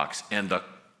Blackhawks. And the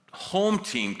home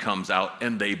team comes out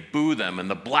and they boo them, and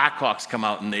the Blackhawks come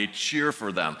out and they cheer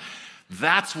for them.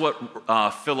 That's what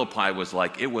Philippi was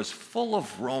like. It was full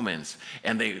of Romans,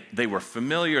 and they were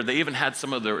familiar. They even had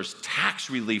there was tax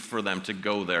relief for them to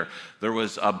go there. There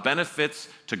was benefits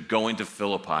to going to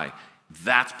Philippi.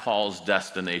 That's Paul's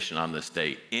destination on this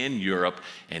day in Europe,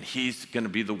 and he's going to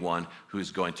be the one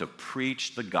who's going to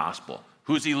preach the gospel.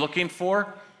 Who's he looking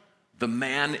for? The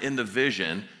man in the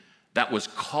vision that was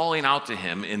calling out to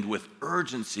him and with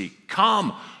urgency,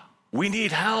 come, we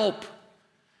need help.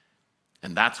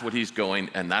 And that's what he's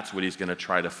going, and that's what he's going to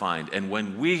try to find. And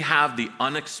when we have the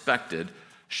unexpected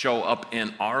show up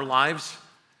in our lives,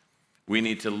 we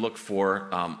need to look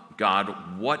for,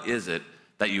 God, what is it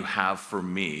that you have for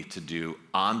me to do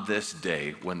on this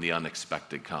day when the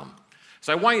unexpected come?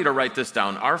 So I want you to write this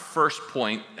down. Our first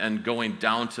point, and going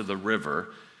down to the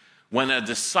river, when a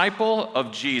disciple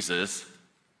of Jesus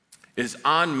is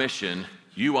on mission,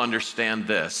 you understand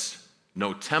this: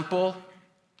 no temple,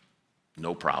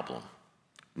 no problem.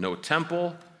 No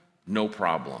temple, no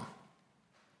problem.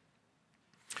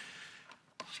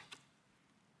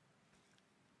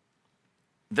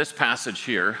 This passage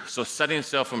here, so setting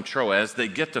sail from Troas, they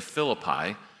get to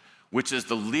Philippi, which is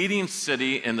the leading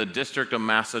city in the district of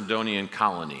Macedonian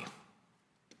colony.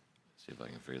 Let's see if I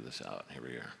can figure this out. Here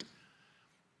we are.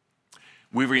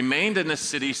 We remained in the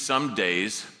city some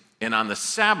days, and on the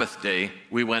Sabbath day,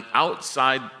 we went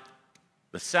outside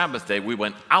the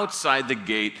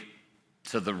gate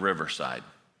to the riverside.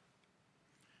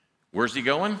 Where's he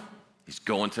going? He's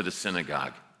going to the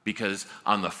synagogue, because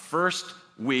on the first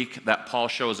week that Paul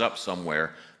shows up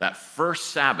somewhere, that first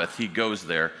Sabbath, he goes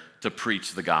there to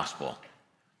preach the gospel.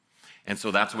 And so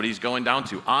that's what he's going down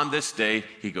to. On this day,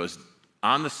 he goes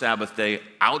on the Sabbath day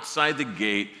outside the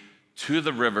gate to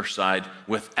the riverside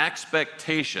with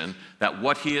expectation that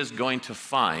what he is going to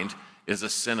find is a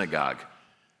synagogue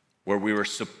where we were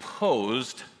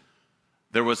supposed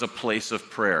there was a place of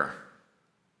prayer.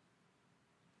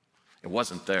 It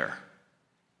wasn't there.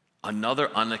 Another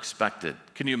unexpected.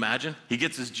 Can you imagine? He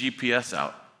gets his GPS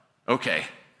out. Okay.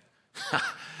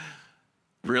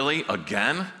 Really?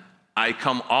 Again? I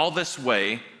come all this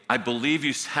way. I believe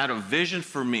you had a vision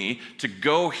for me to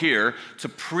go here to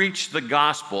preach the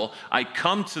gospel. I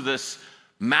come to this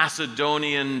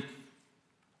Macedonian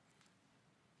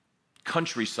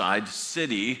countryside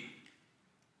city,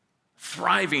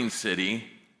 thriving city,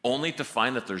 only to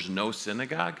find that there's no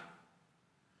synagogue?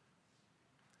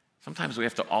 Sometimes we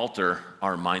have to alter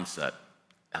our mindset.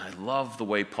 And I love the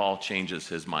way Paul changes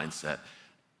his mindset.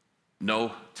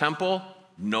 No temple,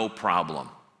 no problem.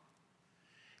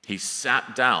 He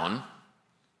sat down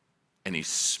and he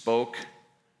spoke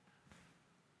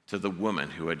to the women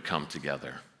who had come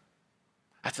together.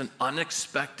 That's an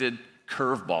unexpected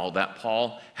curveball that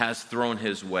Paul has thrown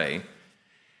his way.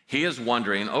 He is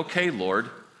wondering, okay, Lord,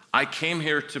 I came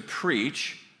here to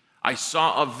preach. I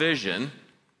saw a vision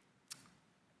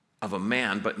of a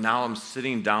man, but now I'm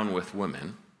sitting down with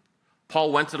women.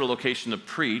 Paul went to the location to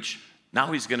preach.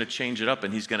 Now he's going to change it up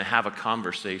and he's going to have a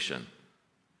conversation.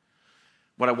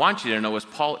 What I want you to know is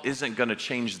Paul isn't going to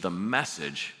change the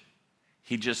message.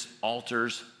 He just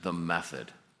alters the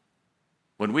method.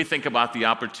 When we think about the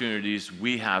opportunities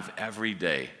we have every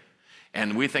day,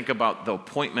 and we think about the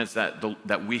appointments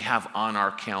that we have on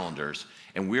our calendars,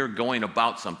 and we're going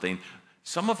about something,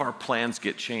 some of our plans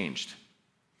get changed.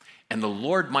 And the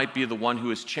Lord might be the one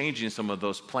who is changing some of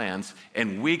those plans,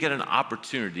 and we get an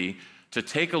opportunity to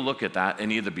take a look at that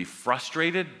and either be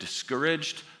frustrated,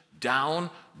 discouraged, down,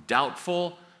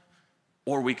 doubtful,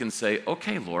 or we can say,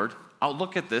 okay, Lord, I'll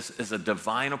look at this as a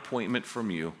divine appointment from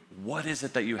you. What is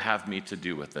it that you have me to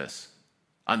do with this?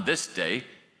 On this day,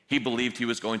 he believed he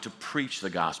was going to preach the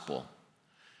gospel,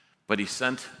 but he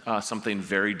sent something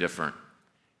very different.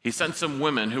 He sent some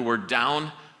women who were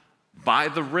down by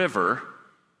the river,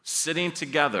 sitting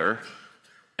together,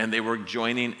 and they were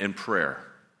joining in prayer.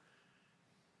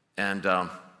 And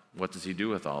what does he do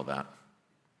with all that?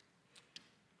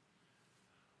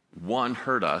 One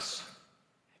heard us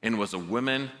and was a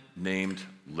woman named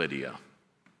Lydia.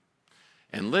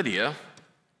 And Lydia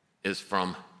is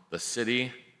from the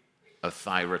city of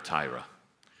Thyatira.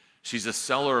 She's a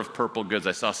seller of purple goods.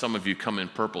 I saw some of you come in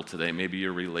purple today. Maybe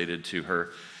you're related to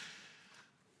her.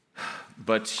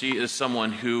 But she is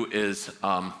someone who is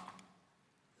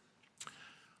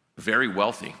very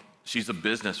wealthy. She's a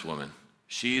businesswoman.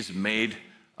 She's made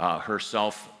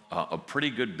herself a pretty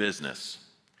good business.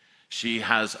 She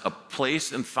has a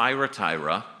place in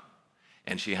Thyatira,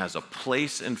 and she has a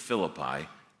place in Philippi,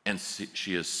 and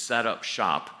she has set up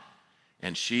shop.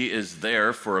 And she is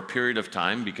there for a period of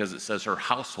time because it says her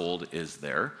household is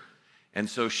there. And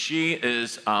so she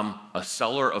is a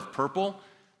seller of purple.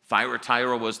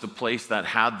 Thyatira was the place that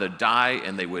had the dye,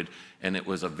 and it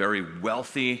was a very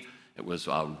wealthy, it was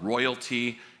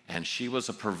royalty, and she was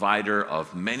a provider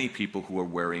of many people who were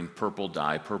wearing purple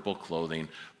dye, purple clothing,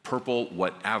 purple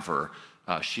whatever.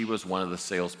 She was one of the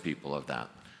salespeople of that.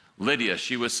 Lydia,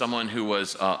 she was someone who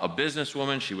was a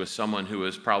businesswoman. She was someone who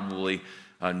was probably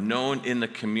known in the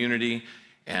community,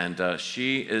 and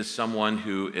she is someone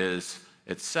who is,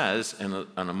 it says in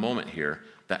a moment here,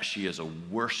 that she is a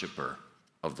worshiper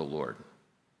of the Lord.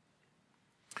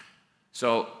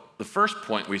 So the first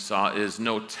point we saw is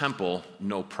no temple,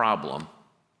 no problem.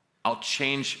 I'll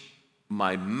change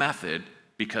my method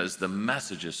because the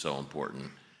message is so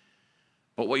important.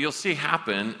 But what you'll see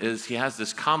happen is he has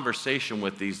this conversation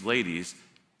with these ladies,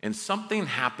 and something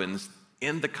happens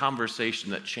in the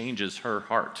conversation that changes her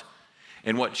heart.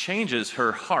 And what changes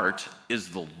her heart is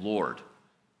the Lord.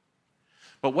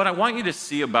 But what I want you to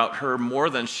see about her, more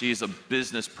than she's a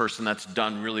business person that's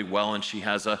done really well and she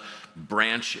has a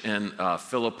branch in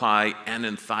Philippi and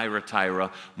in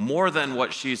Thyatira, more than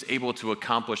what she's able to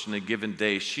accomplish in a given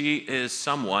day, she is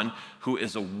someone who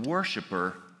is a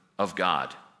worshiper of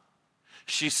God.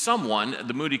 She's someone,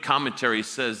 the Moody Commentary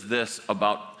says this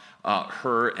about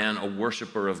her and a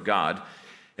worshiper of God.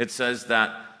 It says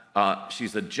that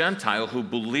she's a Gentile who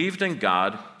believed in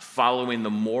God, following the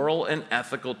moral and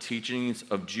ethical teachings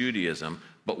of Judaism,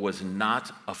 but was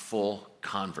not a full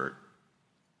convert.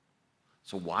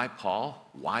 So why Paul?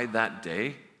 Why that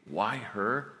day? Why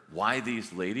her? Why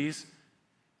these ladies?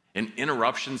 An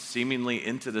interruption seemingly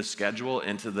into the schedule,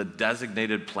 into the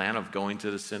designated plan of going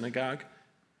to the synagogue?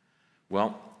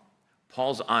 Well,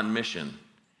 Paul's on mission.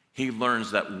 He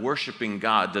learns that worshiping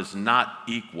God does not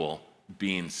equal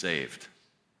being saved.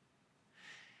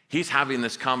 He's having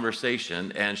this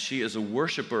conversation, and she is a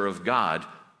worshiper of God,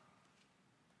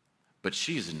 but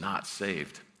she's not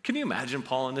saved. Can you imagine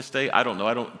Paul in this day? I don't know.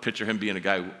 I don't picture him being a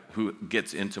guy who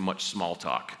gets into much small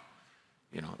talk.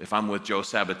 You know, if I'm with Joe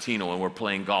Sabatino and we're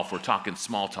playing golf, we're talking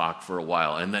small talk for a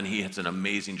while, and then he hits an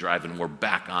amazing drive, and we're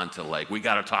back onto we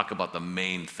got to talk about the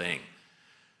main thing.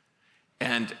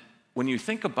 And when you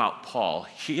think about Paul,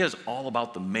 he is all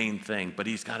about the main thing, but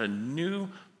he's got a new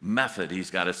method.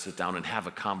 He's got to sit down and have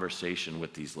a conversation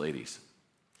with these ladies.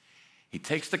 He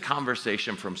takes the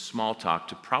conversation from small talk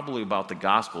to probably about the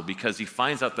gospel, because he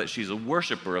finds out that she's a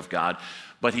worshiper of God,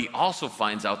 but he also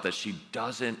finds out that she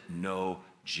doesn't know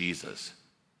Jesus.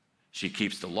 She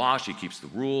keeps the law, she keeps the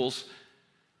rules.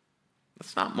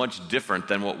 That's not much different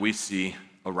than what we see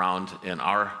around in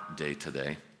our day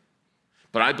today.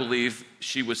 But I believe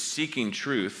she was seeking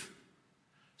truth.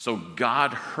 So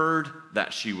God heard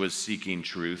that she was seeking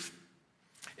truth,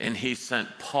 and he sent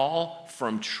Paul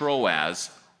from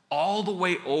Troas all the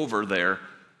way over there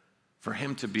for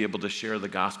him to be able to share the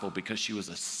gospel, because she was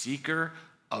a seeker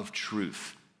of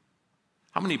truth.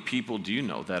 How many people do you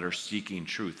know that are seeking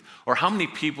truth? Or how many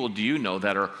people do you know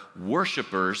that are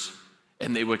worshipers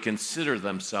and they would consider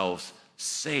themselves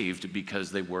saved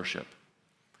because they worship?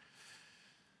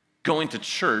 Going to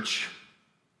church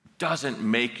doesn't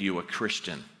make you a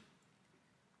Christian.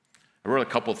 I wrote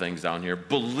a couple things down here.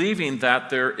 Believing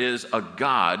that there is a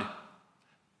God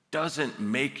doesn't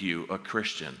make you a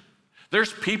Christian.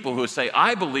 There's people who say,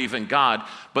 I believe in God,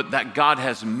 but that God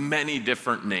has many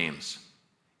different names.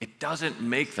 It doesn't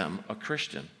make them a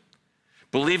Christian.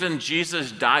 Believing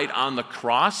Jesus died on the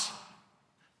cross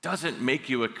doesn't make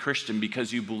you a Christian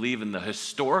because you believe in the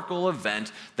historical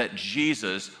event that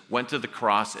Jesus went to the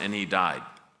cross and he died.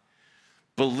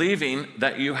 Believing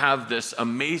that you have this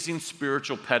amazing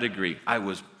spiritual pedigree. I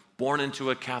was born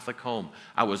into a Catholic home.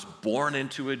 I was born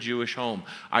into a Jewish home.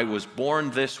 I was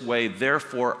born this way,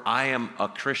 therefore I am a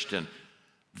Christian.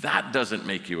 That doesn't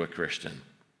make you a Christian.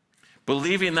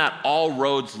 Believing that all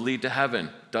roads lead to heaven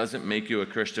doesn't make you a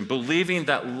Christian. Believing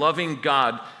that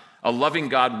a loving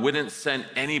God wouldn't send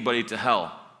anybody to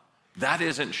hell, that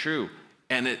isn't true,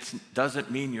 and it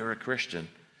doesn't mean you're a Christian.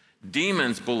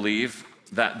 Demons believe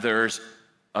that there's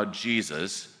a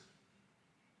Jesus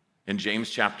in James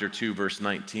chapter 2, verse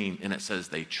 19, and it says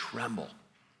they tremble.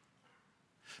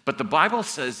 But the Bible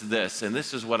says this, and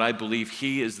this is what I believe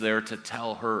he is there to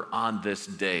tell her on this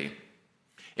day.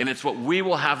 And it's what we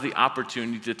will have the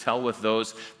opportunity to tell with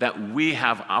those that we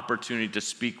have opportunity to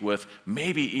speak with,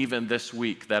 maybe even this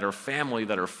week, that are family,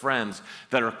 that are friends,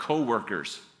 that are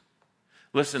coworkers.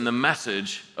 Listen, the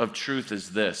message of truth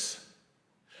is this.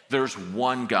 There's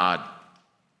one God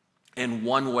and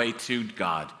one way to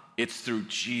God. It's through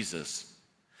Jesus.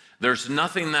 There's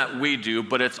nothing that we do,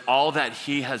 but it's all that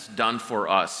he has done for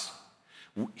us.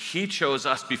 He chose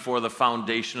us before the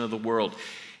foundation of the world.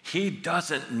 He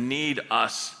doesn't need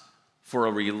us for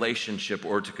a relationship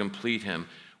or to complete him.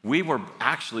 We were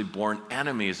actually born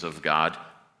enemies of God,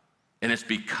 and it's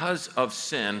because of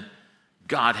sin,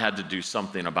 God had to do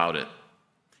something about it.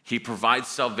 He provides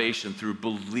salvation through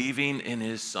believing in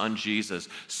his son Jesus,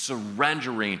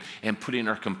 surrendering and putting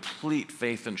our complete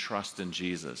faith and trust in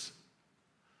Jesus.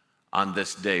 On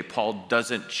this day, Paul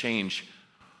doesn't change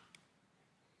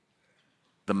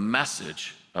the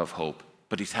message of hope,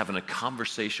 but he's having a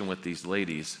conversation with these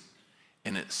ladies,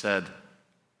 and it said,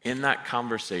 in that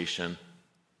conversation,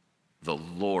 the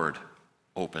Lord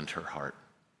opened her heart.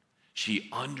 She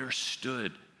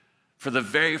understood. For the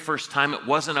very first time, it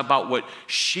wasn't about what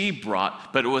she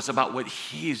brought, but it was about what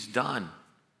he's done.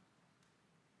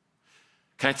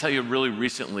 Can I tell you, really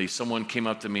recently, someone came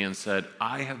up to me and said,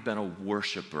 I have been a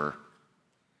worshiper,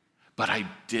 but I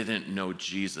didn't know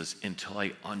Jesus until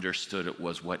I understood it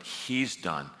was what he's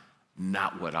done,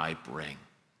 not what I bring.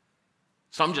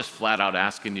 So I'm just flat out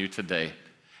asking you today,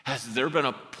 has there been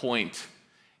a point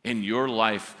in your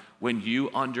life when you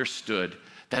understood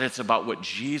that it's about what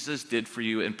Jesus did for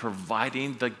you in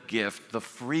providing the gift, the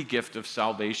free gift of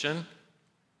salvation?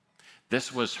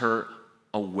 This was her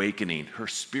awakening, her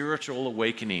spiritual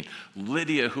awakening.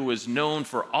 Lydia, who was known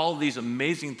for all these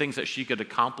amazing things that she could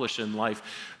accomplish in life,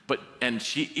 and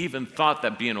she even thought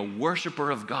that being a worshiper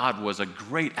of God was a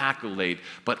great accolade.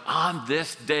 But on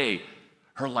this day,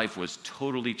 her life was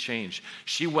totally changed.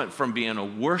 She went from being a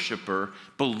worshiper,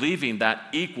 believing that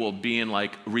equaled being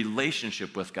like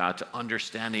relationship with God, to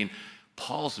understanding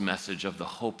Paul's message of the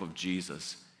hope of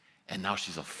Jesus. And now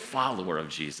she's a follower of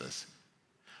Jesus.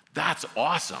 That's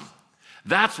awesome.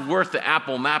 That's worth the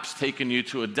Apple Maps taking you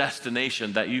to a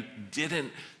destination that you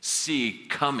didn't see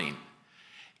coming.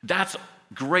 That's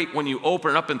great when you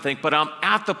open it up and think, but I'm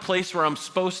at the place where I'm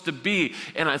supposed to be,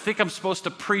 and I think I'm supposed to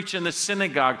preach in the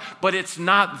synagogue, but it's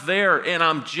not there, and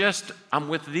I'm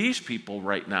with these people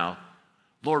right now.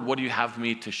 Lord, what do you have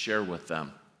me to share with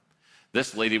them?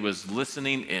 This lady was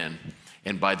listening in,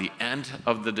 and by the end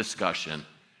of the discussion,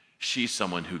 she's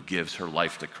someone who gives her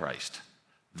life to Christ.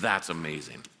 That's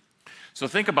amazing. So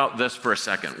think about this for a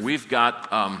second. We've got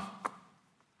a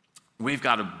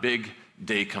big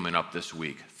day coming up this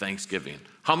week, Thanksgiving.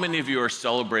 How many of you are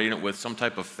celebrating it with some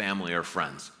type of family or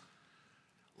friends?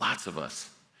 Lots of us.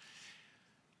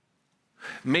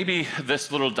 Maybe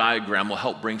this little diagram will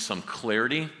help bring some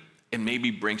clarity and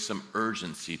maybe bring some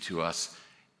urgency to us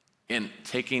in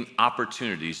taking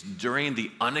opportunities during the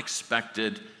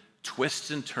unexpected twists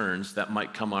and turns that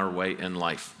might come our way in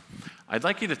life. I'd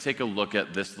like you to take a look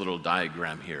at this little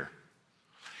diagram here.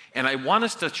 And I want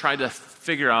us to try to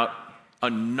figure out a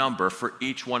number for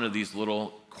each one of these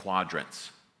little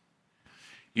quadrants.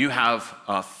 You have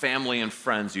family and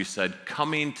friends, you said,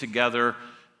 coming together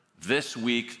this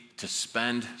week to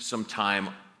spend some time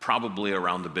probably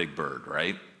around the Big Bird,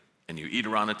 right? And you eat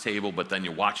around a table, but then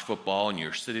you watch football and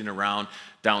you're sitting around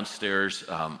downstairs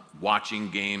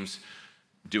watching games,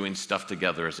 doing stuff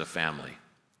together as a family.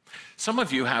 Some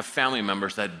of you have family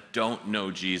members that don't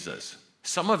know Jesus.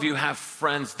 Some of you have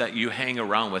friends that you hang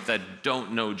around with that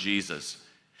don't know Jesus.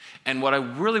 And what I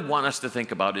really want us to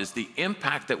think about is the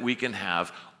impact that we can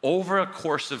have over a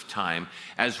course of time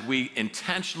as we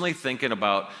intentionally thinking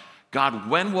about, God,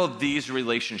 when will these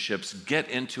relationships get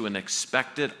into an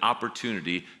expected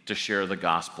opportunity to share the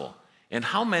gospel? And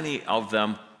how many of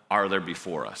them are there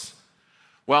before us?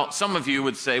 Well, some of you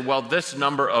would say, well, this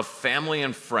number of family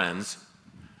and friends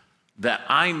that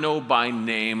I know by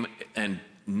name and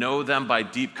know them by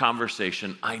deep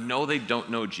conversation, I know they don't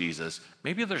know Jesus.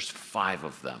 Maybe there's 5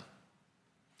 of them.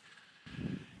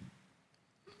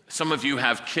 Some of you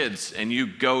have kids and you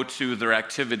go to their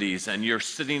activities and you're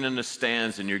sitting in the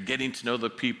stands and you're getting to know the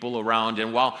people around.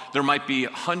 And while there might be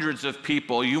hundreds of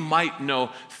people, you might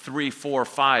know 3, 4,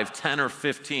 5, 10, or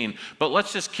 15. But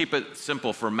let's just keep it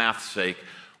simple for math's sake.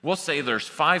 We'll say there's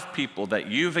 5 people that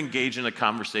you've engaged in a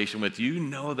conversation with. You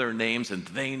know their names and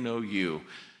they know you.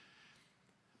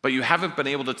 But you haven't been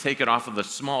able to take it off of the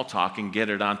small talk and get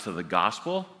it onto the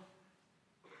gospel.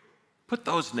 Put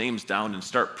those names down and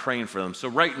start praying for them. So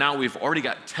right now we've already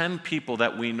got 10 people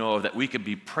that we know of that we could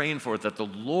be praying for, that the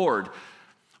Lord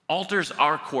alters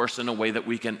our course in a way that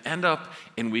we can end up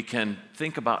and we can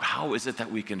think about how is it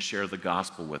that we can share the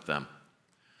gospel with them.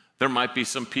 There might be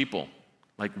some people,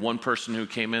 like one person who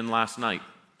came in last night,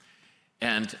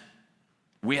 and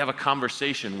we have a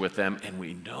conversation with them and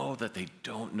we know that they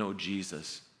don't know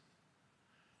Jesus.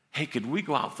 Hey, could we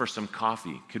go out for some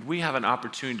coffee? Could we have an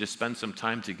opportunity to spend some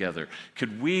time together?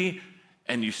 Could we,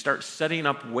 and you start setting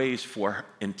up ways for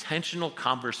intentional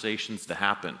conversations to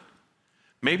happen.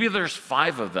 Maybe there's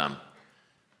 5 of them.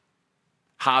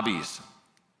 Hobbies.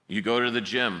 You go to the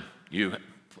gym. You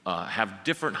have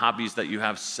different hobbies that you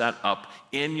have set up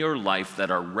in your life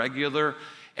that are regular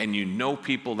and you know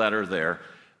people that are there.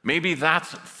 Maybe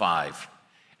that's 5.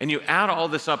 And you add all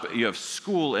this up, you have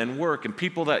school and work and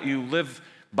people that you live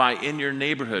by in your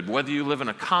neighborhood, whether you live in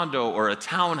a condo or a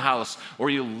townhouse or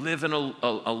you live in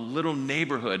a little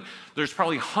neighborhood. There's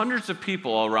probably hundreds of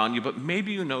people all around you, but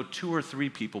maybe you know 2 or 3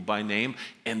 people by name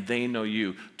and they know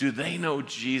you. Do they know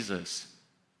Jesus?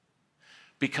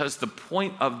 Because the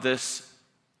point of this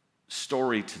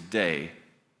story today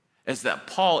is that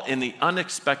Paul, in the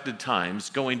unexpected times,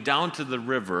 going down to the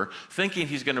river, thinking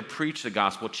he's going to preach the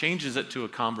gospel, changes it to a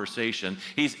conversation.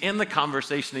 He's in the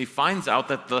conversation. He finds out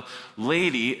that the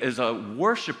lady is a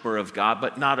worshiper of God,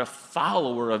 but not a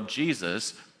follower of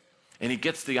Jesus. And he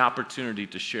gets the opportunity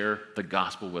to share the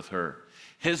gospel with her.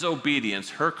 His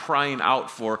obedience, her crying out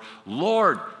for,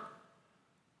 Lord,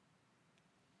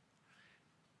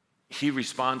 he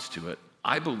responds to it.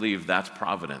 I believe that's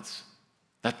providence.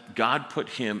 That God put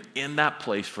him in that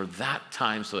place for that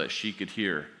time so that she could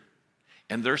hear.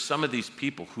 And there's some of these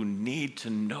people who need to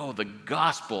know the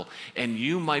gospel, and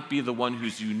you might be the one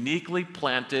who's uniquely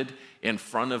planted in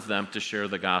front of them to share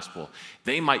the gospel.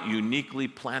 They might uniquely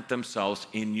plant themselves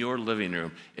in your living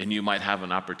room, and you might have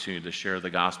an opportunity to share the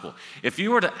gospel. If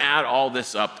you were to add all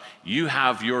this up, you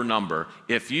have your number.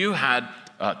 If you had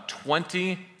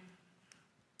 20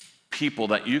 people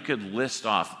that you could list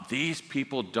off, these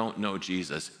people don't know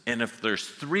Jesus. And if there's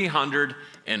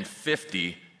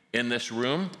 350 in this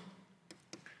room,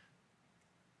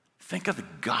 think of the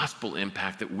gospel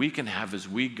impact that we can have as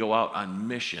we go out on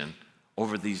mission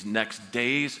over these next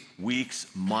days, weeks,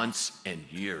 months, and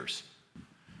years.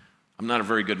 I'm not a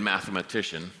very good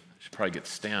mathematician. I should probably get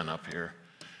Stan up here.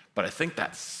 But I think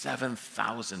that's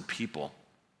 7,000 people.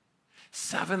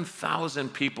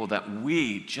 7,000 people that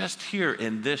we, just here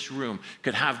in this room,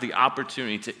 could have the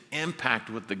opportunity to impact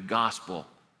with the gospel.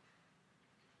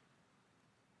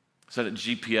 So that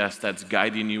GPS that's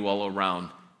guiding you all around.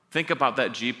 Think about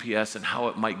that GPS and how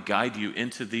it might guide you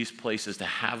into these places to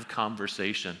have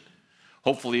conversation.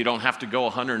 Hopefully you don't have to go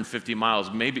 150 miles,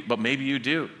 but maybe you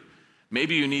do.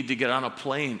 Maybe you need to get on a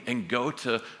plane and go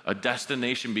to a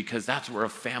destination because that's where a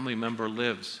family member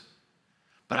lives.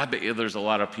 But I bet you there's a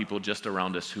lot of people just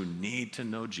around us who need to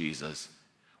know Jesus.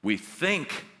 We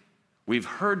think we've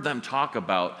heard them talk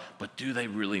about, but do they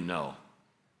really know?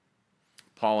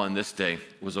 Paul on this day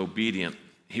was obedient.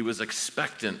 He was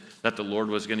expectant that the Lord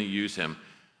was going to use him,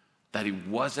 that he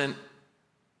wasn't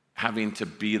having to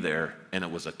be there and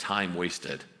it was a time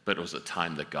wasted, but it was a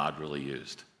time that God really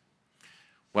used.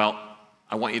 Well,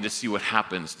 I want you to see what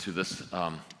happens to this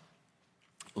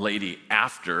lady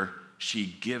after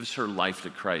she gives her life to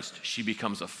Christ. She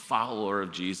becomes a follower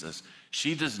of Jesus.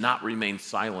 She does not remain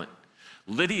silent.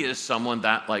 Lydia is someone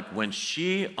that, like, when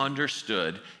she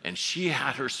understood and she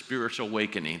had her spiritual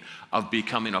awakening of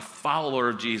becoming a follower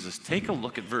of Jesus. Take a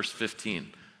look at verse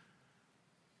 15.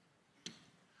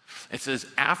 It says,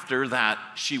 after that,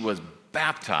 she was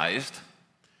baptized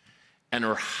and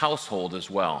her household as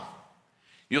well.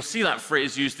 You'll see that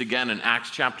phrase used again in Acts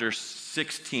chapter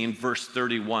 16, verse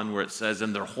 31, where it says,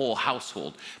 in their whole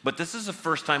household. But this is the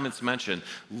first time it's mentioned.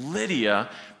 Lydia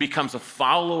becomes a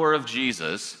follower of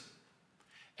Jesus,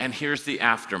 and here's the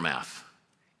aftermath.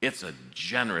 It's a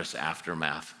generous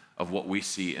aftermath of what we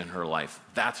see in her life.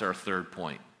 That's our third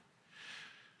point.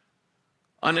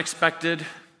 Unexpected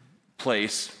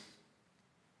place,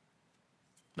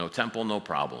 no temple, no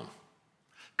problem.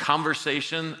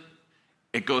 Conversation,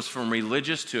 it goes from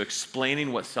religious to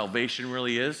explaining what salvation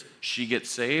really is. She gets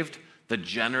saved. The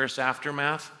generous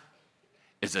aftermath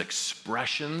is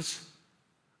expressions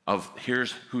of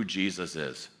here's who Jesus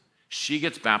is. She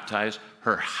gets baptized.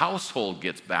 Her household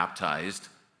gets baptized.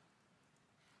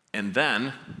 And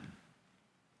then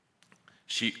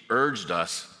she urged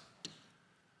us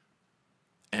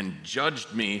and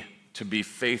judged me to be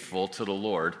faithful to the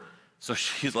Lord. So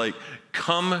she's like,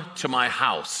 come to my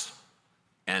house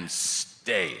and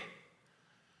stay.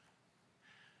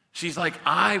 She's like,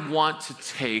 I want to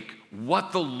take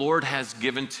what the Lord has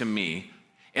given to me,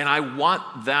 and I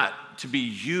want that to be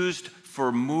used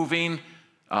for moving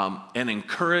and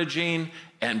encouraging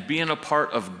and being a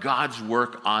part of God's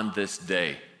work on this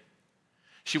day.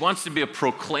 She wants to be a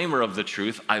proclaimer of the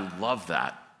truth. I love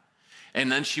that. And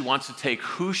then she wants to take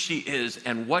who she is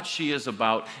and what she is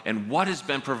about and what has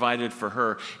been provided for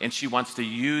her, and she wants to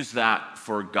use that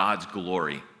for God's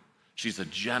glory. She's a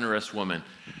generous woman.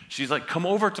 She's like, come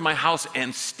over to my house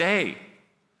and stay.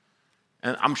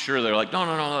 And I'm sure they're like,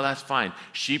 no, that's fine.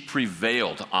 She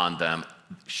prevailed on them.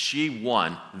 She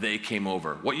won. They came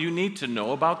over. What you need to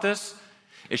know about this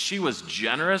is she was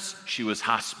generous, she was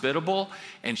hospitable,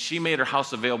 and she made her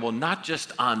house available not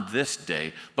just on this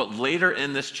day, but later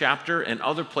in this chapter and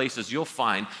other places you'll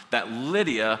find that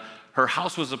Lydia, her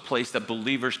house was a place that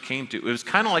believers came to. It was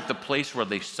kind of like the place where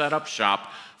they set up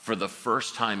shop for the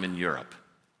first time in Europe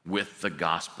with the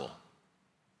gospel.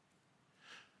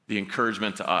 The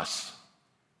encouragement to us,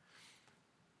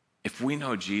 if we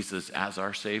know Jesus as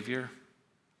our Savior,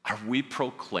 are we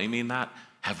proclaiming that?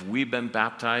 Have we been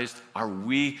baptized? Are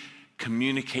we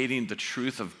communicating the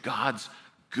truth of God's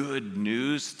good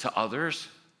news to others?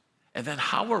 And then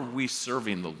how are we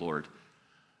serving the Lord?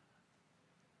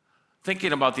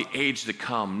 Thinking about the age to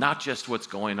come, not just what's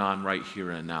going on right here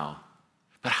and now,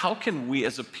 but how can we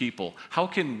as a people, how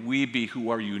can we be who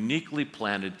are uniquely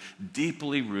planted,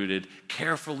 deeply rooted,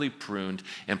 carefully pruned,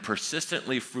 and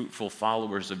persistently fruitful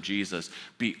followers of Jesus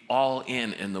be all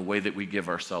in the way that we give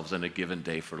ourselves in a given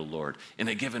day for the Lord, in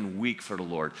a given week for the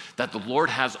Lord, that the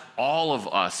Lord has all of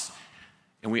us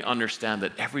and we understand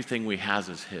that everything we have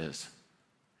is His.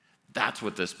 That's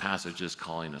what this passage is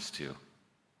calling us to.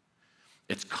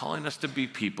 It's calling us to be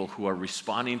people who are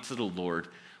responding to the Lord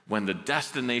when the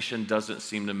destination doesn't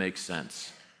seem to make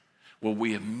sense. Will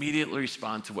we immediately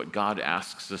respond to what God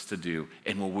asks us to do,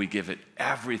 and will we give it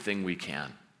everything we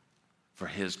can for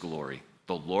His glory?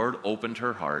 The Lord opened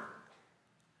her heart.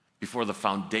 Before the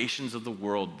foundations of the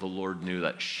world, the Lord knew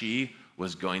that she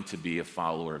was going to be a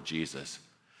follower of Jesus.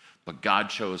 But God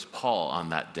chose Paul on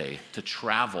that day to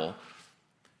travel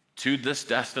to this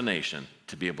destination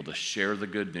to be able to share the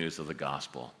good news of the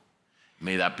gospel.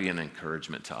 May that be an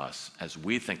encouragement to us as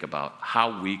we think about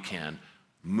how we can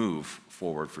move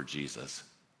forward for Jesus.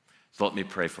 So let me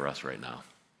pray for us right now.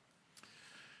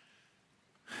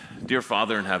 Dear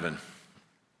Father in heaven,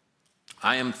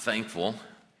 I am thankful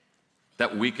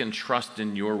that we can trust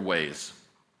in your ways.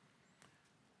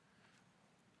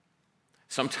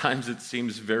 Sometimes it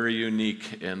seems very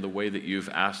unique in the way that you've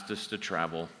asked us to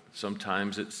travel.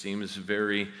 Sometimes it seems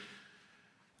very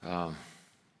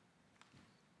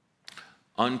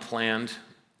unplanned,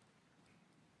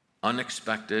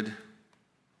 unexpected.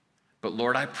 But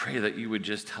Lord, I pray that you would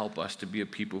just help us to be a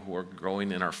people who are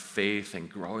growing in our faith and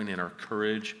growing in our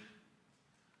courage.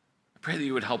 I pray that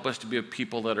you would help us to be a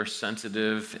people that are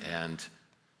sensitive and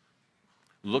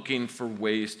looking for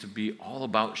ways to be all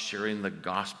about sharing the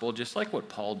gospel, just like what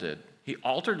Paul did. He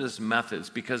altered his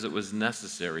methods because it was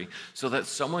necessary so that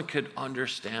someone could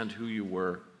understand who you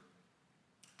were.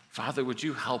 Father, would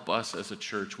you help us as a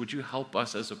church? Would you help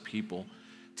us as a people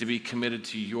to be committed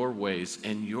to your ways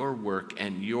and your work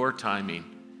and your timing,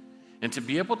 and to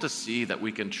be able to see that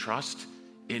we can trust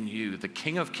in you, the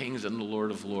King of Kings and the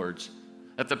Lord of Lords,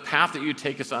 that the path that you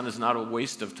take us on is not a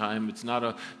waste of time. It's not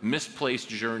a misplaced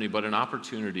journey, but an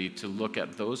opportunity to look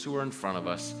at those who are in front of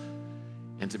us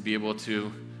and to be able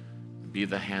to be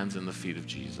the hands and the feet of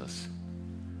Jesus.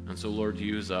 And so, Lord,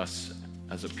 use us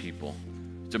as a people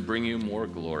to bring you more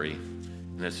glory.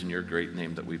 And it's in your great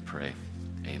name that we pray.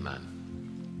 Amen.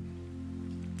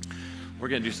 We're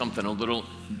going to do something a little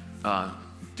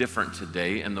different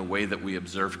today in the way that we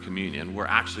observe communion. We're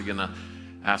actually going to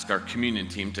ask our communion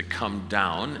team to come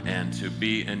down and to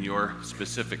be in your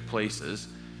specific places.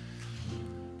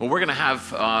 But we're going to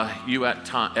have you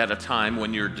at a time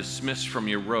when you're dismissed from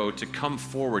your row to come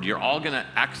forward. You're all going to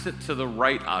exit to the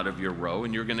right out of your row,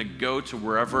 and you're going to go to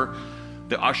wherever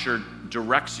the usher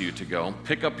directs you to go,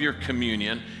 pick up your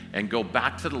communion, and go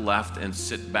back to the left and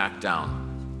sit back down.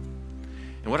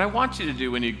 And what I want you to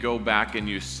do when you go back and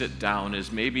you sit down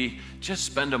is maybe just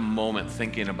spend a moment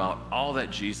thinking about all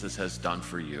that Jesus has done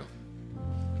for you.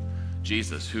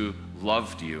 Jesus who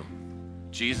loved you.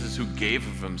 Jesus who gave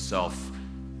of himself.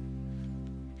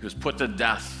 He was put to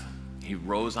death. He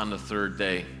rose on the third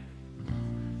day.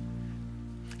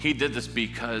 He did this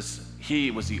because he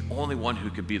was the only one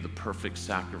who could be the perfect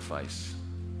sacrifice.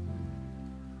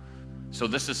 So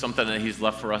this is something that he's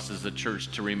left for us as a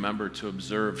church to remember, to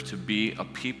observe, to be a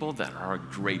people that are a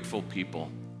grateful people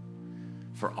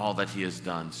for all that he has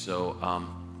done. So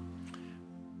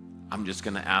I'm just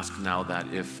going to ask now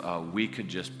that if we could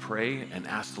just pray and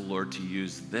ask the Lord to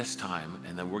use this time,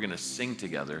 and then we're going to sing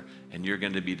together, and you're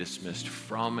going to be dismissed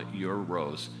from your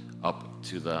rows up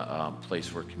to the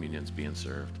place where communion's being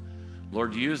served.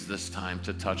 Lord, use this time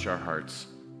to touch our hearts.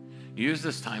 Use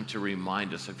this time to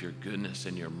remind us of your goodness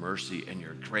and your mercy and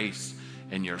your grace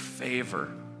and your favor.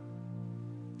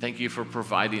 Thank you for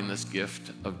providing this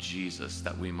gift of Jesus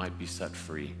that we might be set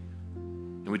free.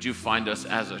 And would you find us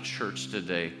as a church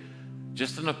today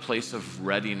just in a place of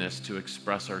readiness to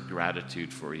express our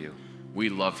gratitude for you. We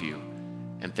love you.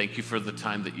 And thank you for the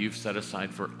time that you've set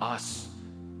aside for us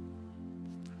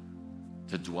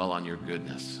to dwell on your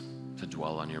goodness, to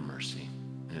dwell on your mercy.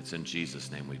 And it's in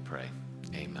Jesus' name we pray.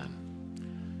 Amen.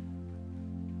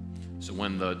 So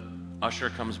when the usher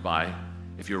comes by,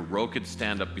 if your row could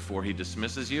stand up before he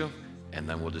dismisses you, and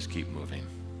then we'll just keep moving.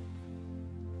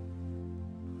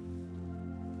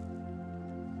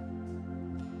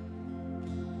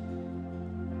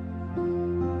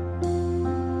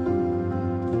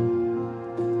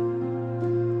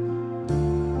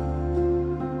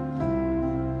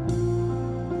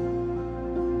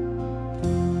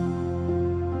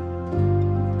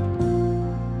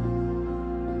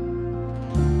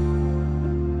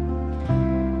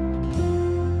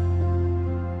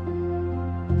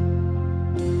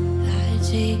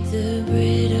 Take the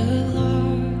bread of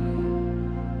Lord,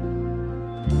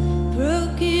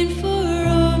 broken for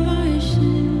all my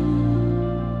sin,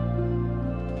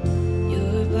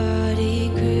 your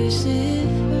body crucified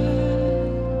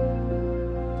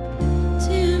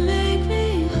to make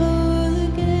me whole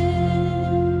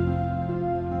again.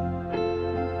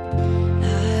 I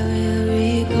will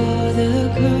recall the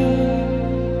cross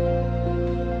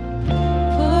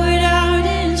poured out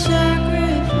in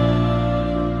sacrifice.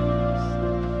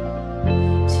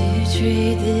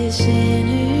 Trade the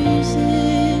sinners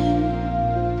in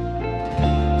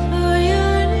for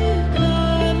your new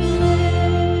covenant.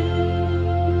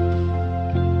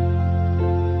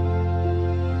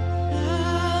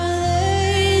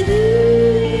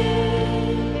 Hallelujah,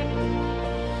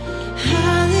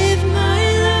 I live my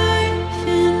life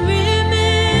in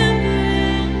remembrance.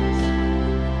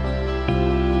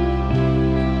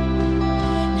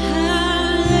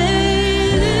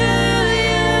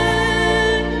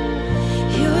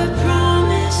 Your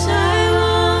promise I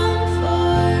won't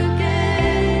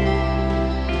forget.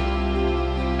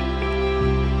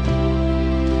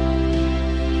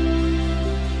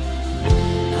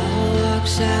 I'll walk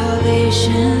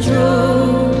salvation's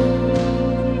road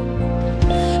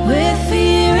with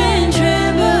fear and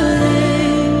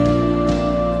trembling.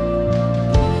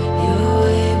 Your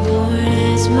way born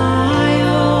as my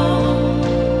own,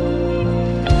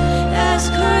 as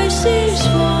Christ is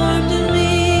formed in me.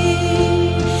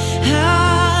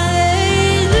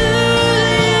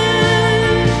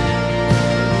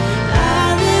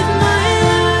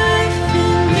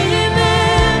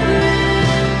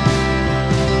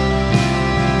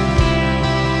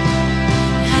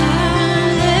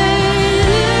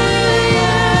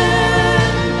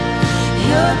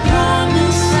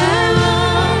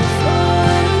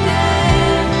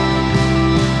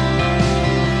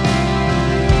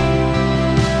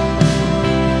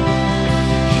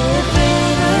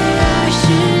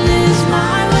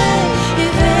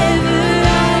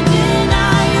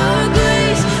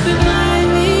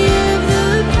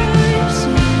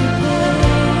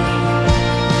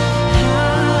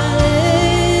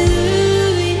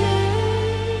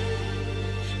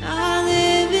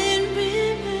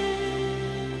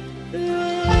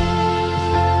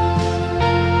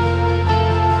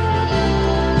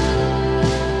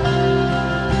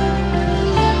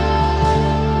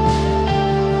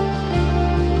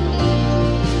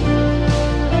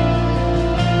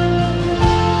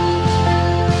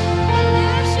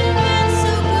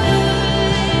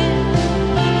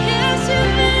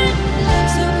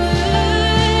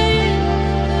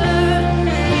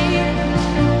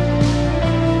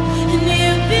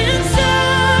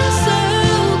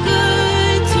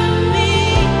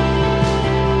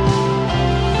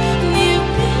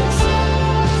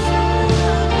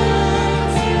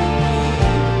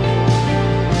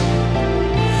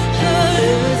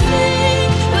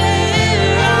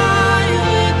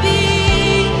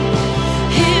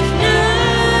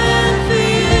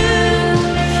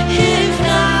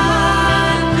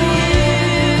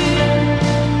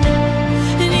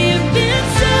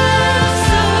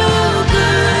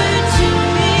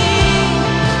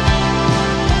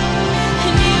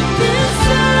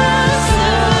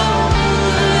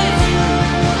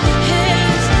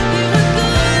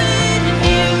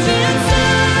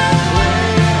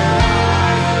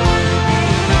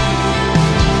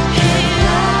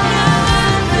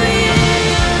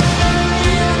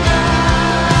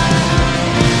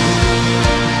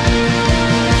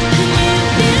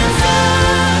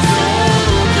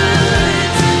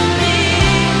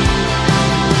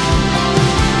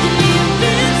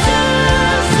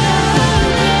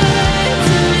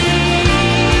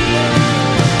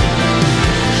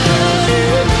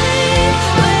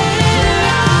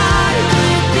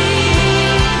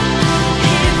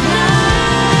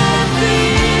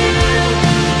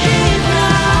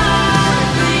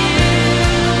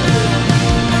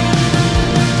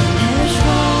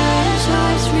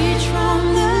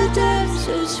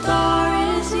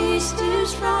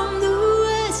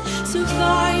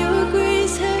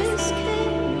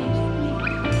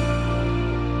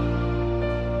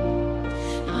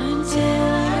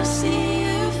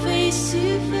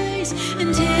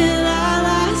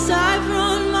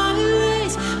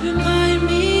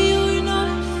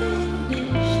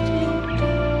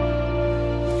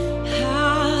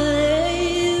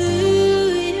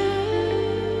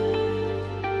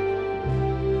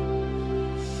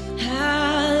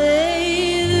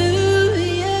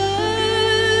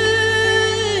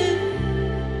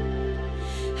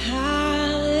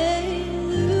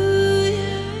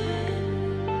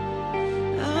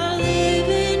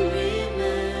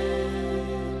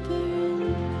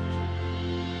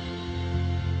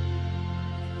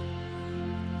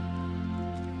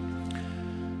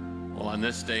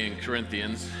 this day in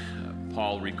Corinthians,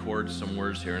 Paul records some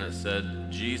words here, and it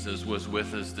said Jesus was with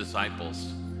his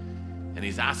disciples, and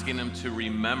he's asking them to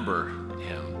remember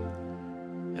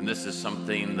him. And this is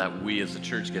something that we as a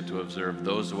church get to observe.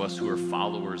 Those of us who are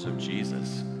followers of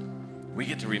Jesus, we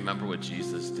get to remember what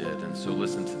Jesus did. And so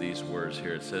listen to these words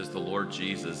here. It says, the Lord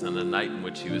Jesus, on the night in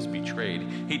which he was betrayed,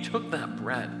 he took that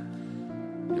bread.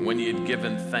 And when he had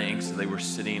given thanks, they were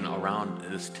sitting around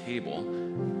this table.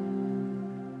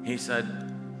 He said,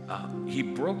 he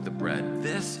broke the bread.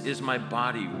 This is my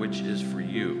body, which is for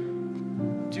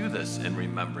you. Do this in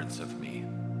remembrance of me.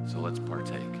 So let's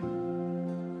partake.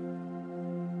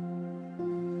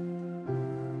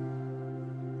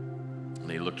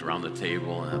 And he looked around the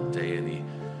table that day and he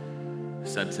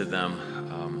said to them,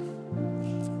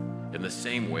 in the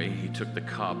same way, he took the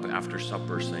cup after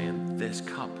supper, saying, this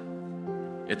cup,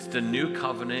 it's the new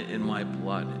covenant in my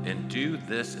blood, and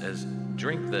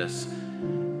drink this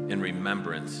in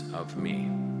remembrance of me.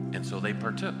 And so they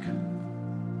partook.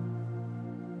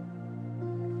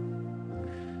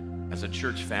 As a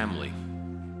church family,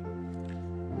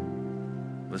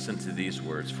 listen to these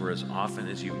words. For as often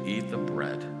as you eat the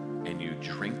bread and you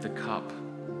drink the cup,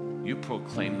 you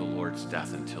proclaim the Lord's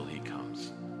death until he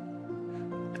comes.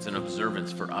 It's an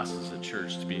observance for us as a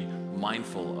church to be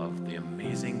mindful of the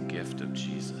amazing gift of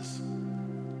Jesus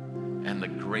and the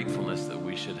gratefulness that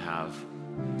we should have,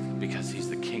 because he's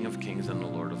the King of Kings and the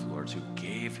Lord of Lords, who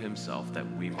gave himself that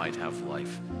we might have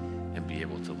life and be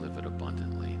able to live it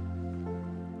abundantly.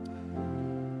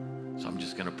 So I'm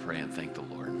just going to pray and thank the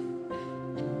Lord.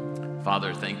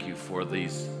 Father, thank you for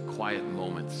these quiet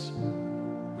moments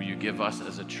where you give us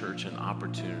as a church an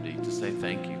opportunity to say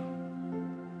thank you.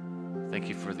 Thank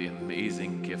you for the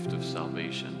amazing gift of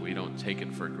salvation. We don't take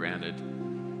it for granted.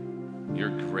 Your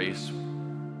grace,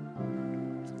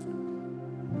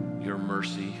 your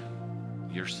mercy,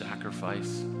 your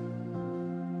sacrifice.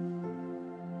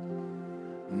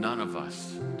 None of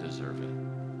us deserve it,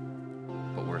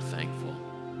 but we're thankful.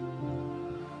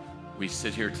 We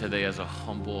sit here today as a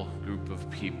humble group of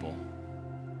people,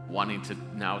 wanting to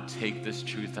now take this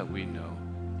truth that we know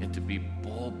and to be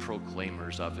bold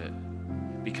proclaimers of it,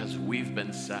 because we've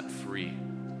been set free.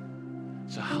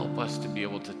 So help us to be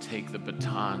able to take the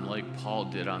baton like Paul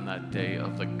did on that day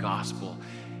of the gospel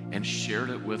and shared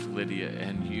it with Lydia,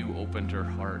 and you opened her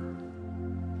heart.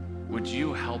 Would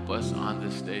you help us on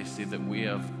this day see that we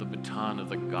have the baton of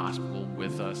the gospel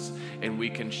with us, and we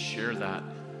can share that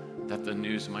the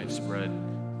news might spread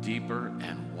deeper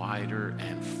and wider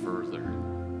and further.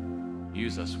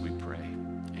 Use us, we pray.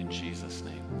 In Jesus'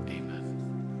 name, amen.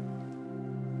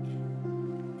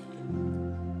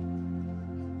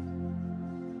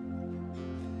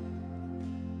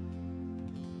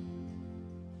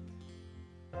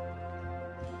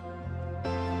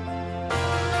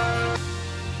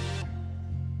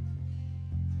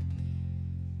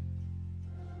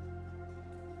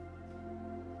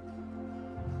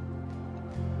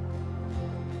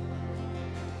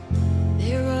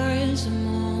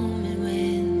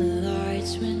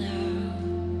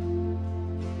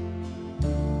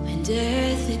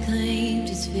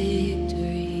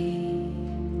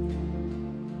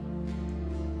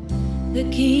 The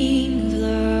King of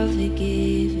love had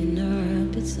given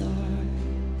up its heart.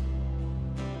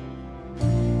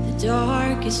 The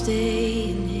darkest day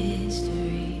in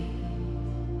history.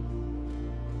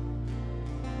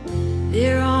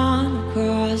 There on the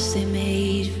cross they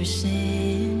made for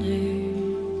sinners.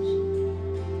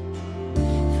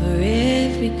 For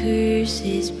every curse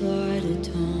his blood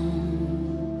atoned.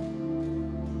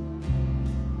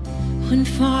 One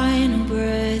final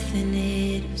breath and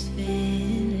it was finished.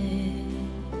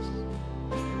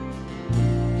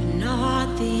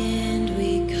 The end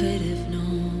we could have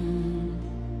known,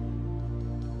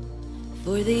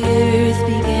 for the earth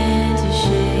began to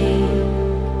shake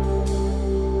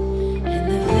and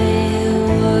the veil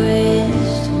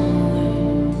was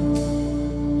torn.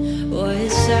 What a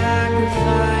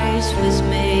sacrifice was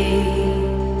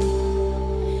made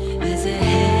as the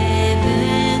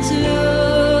heavens roared.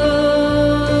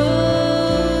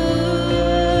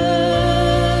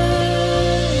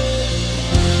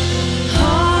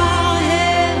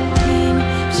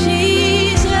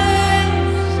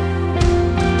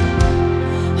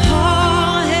 All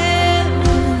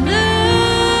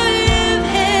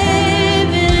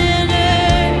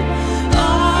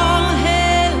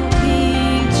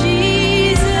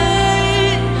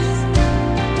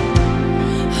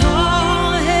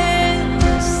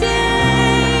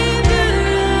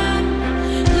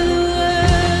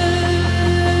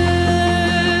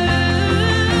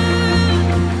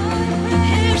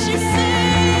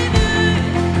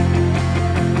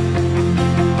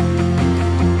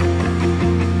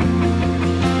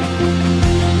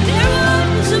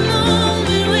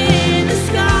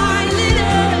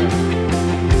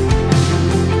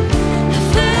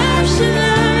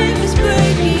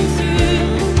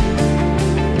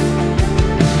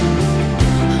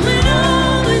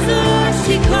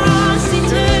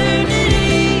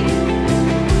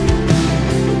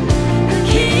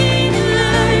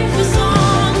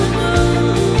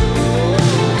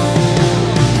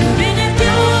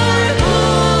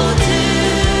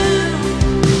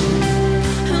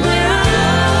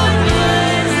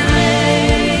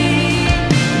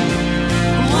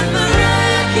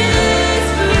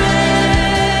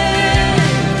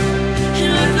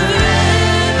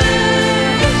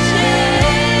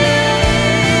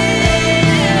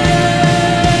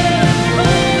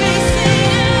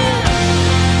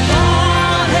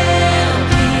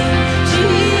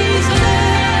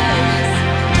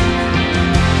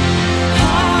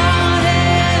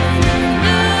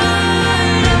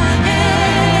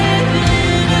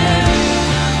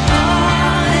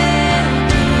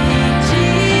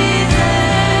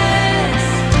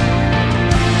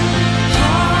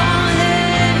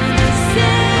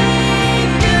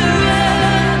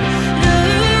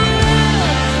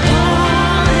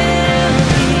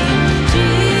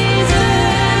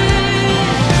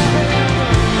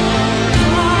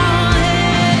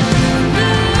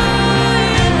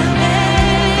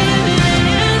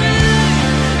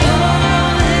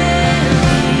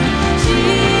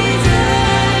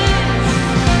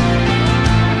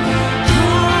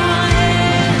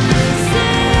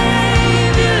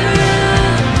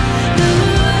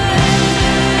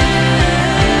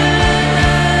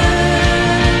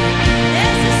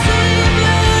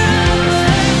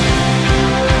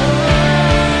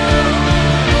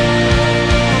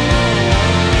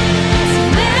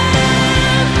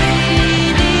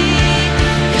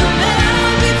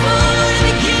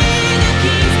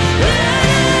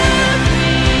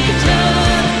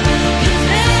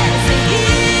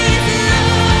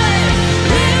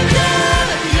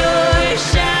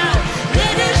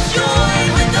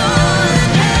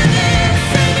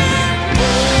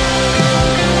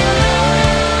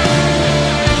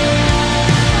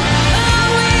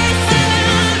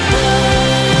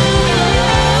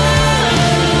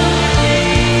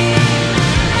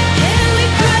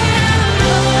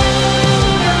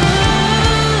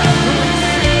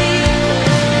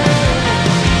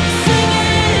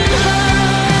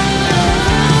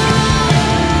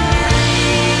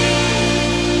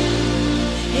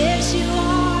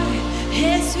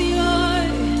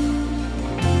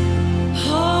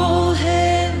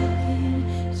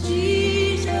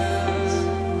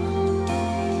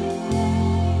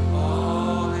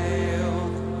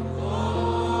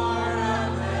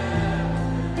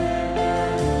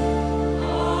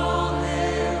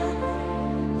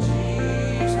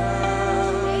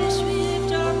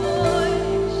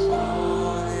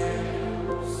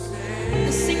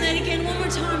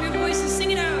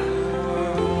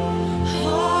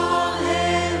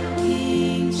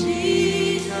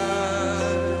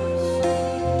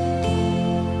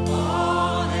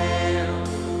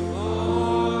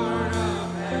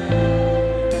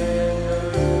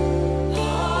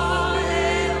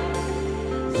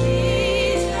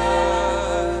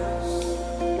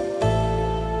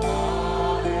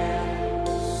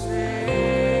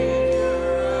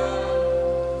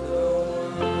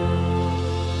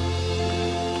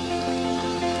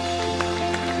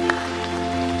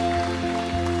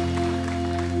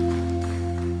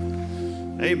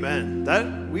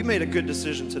Amen. We made a good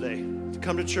decision today to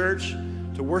come to church,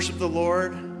 to worship the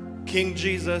Lord, King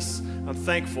Jesus. I'm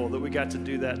thankful that we got to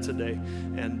do that today.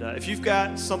 And if you've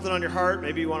got something on your heart,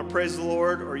 maybe you want to praise the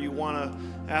Lord or you want to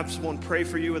have someone pray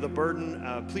for you with a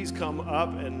burden, please come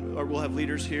up or we'll have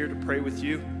leaders here to pray with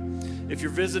you. If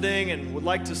you're visiting and would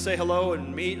like to say hello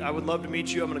and meet, I would love to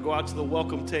meet you. I'm going to go out to the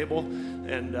welcome table.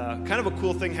 And kind of a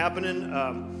cool thing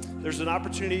happening. There's an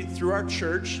opportunity through our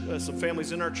church. Some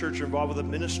families in our church are involved with a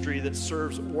ministry that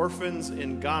serves orphans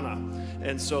in Ghana.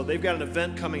 And so they've got an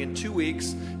event coming in 2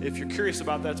 weeks. If you're curious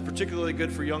about that, it's particularly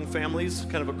good for young families,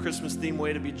 kind of a Christmas theme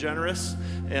way to be generous.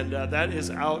 And that is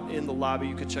out in the lobby.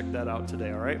 You can check that out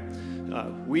today, all right?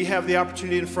 We have the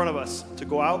opportunity in front of us to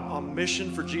go out on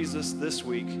mission for Jesus this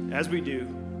week. As we do,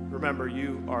 remember,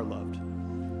 you are loved.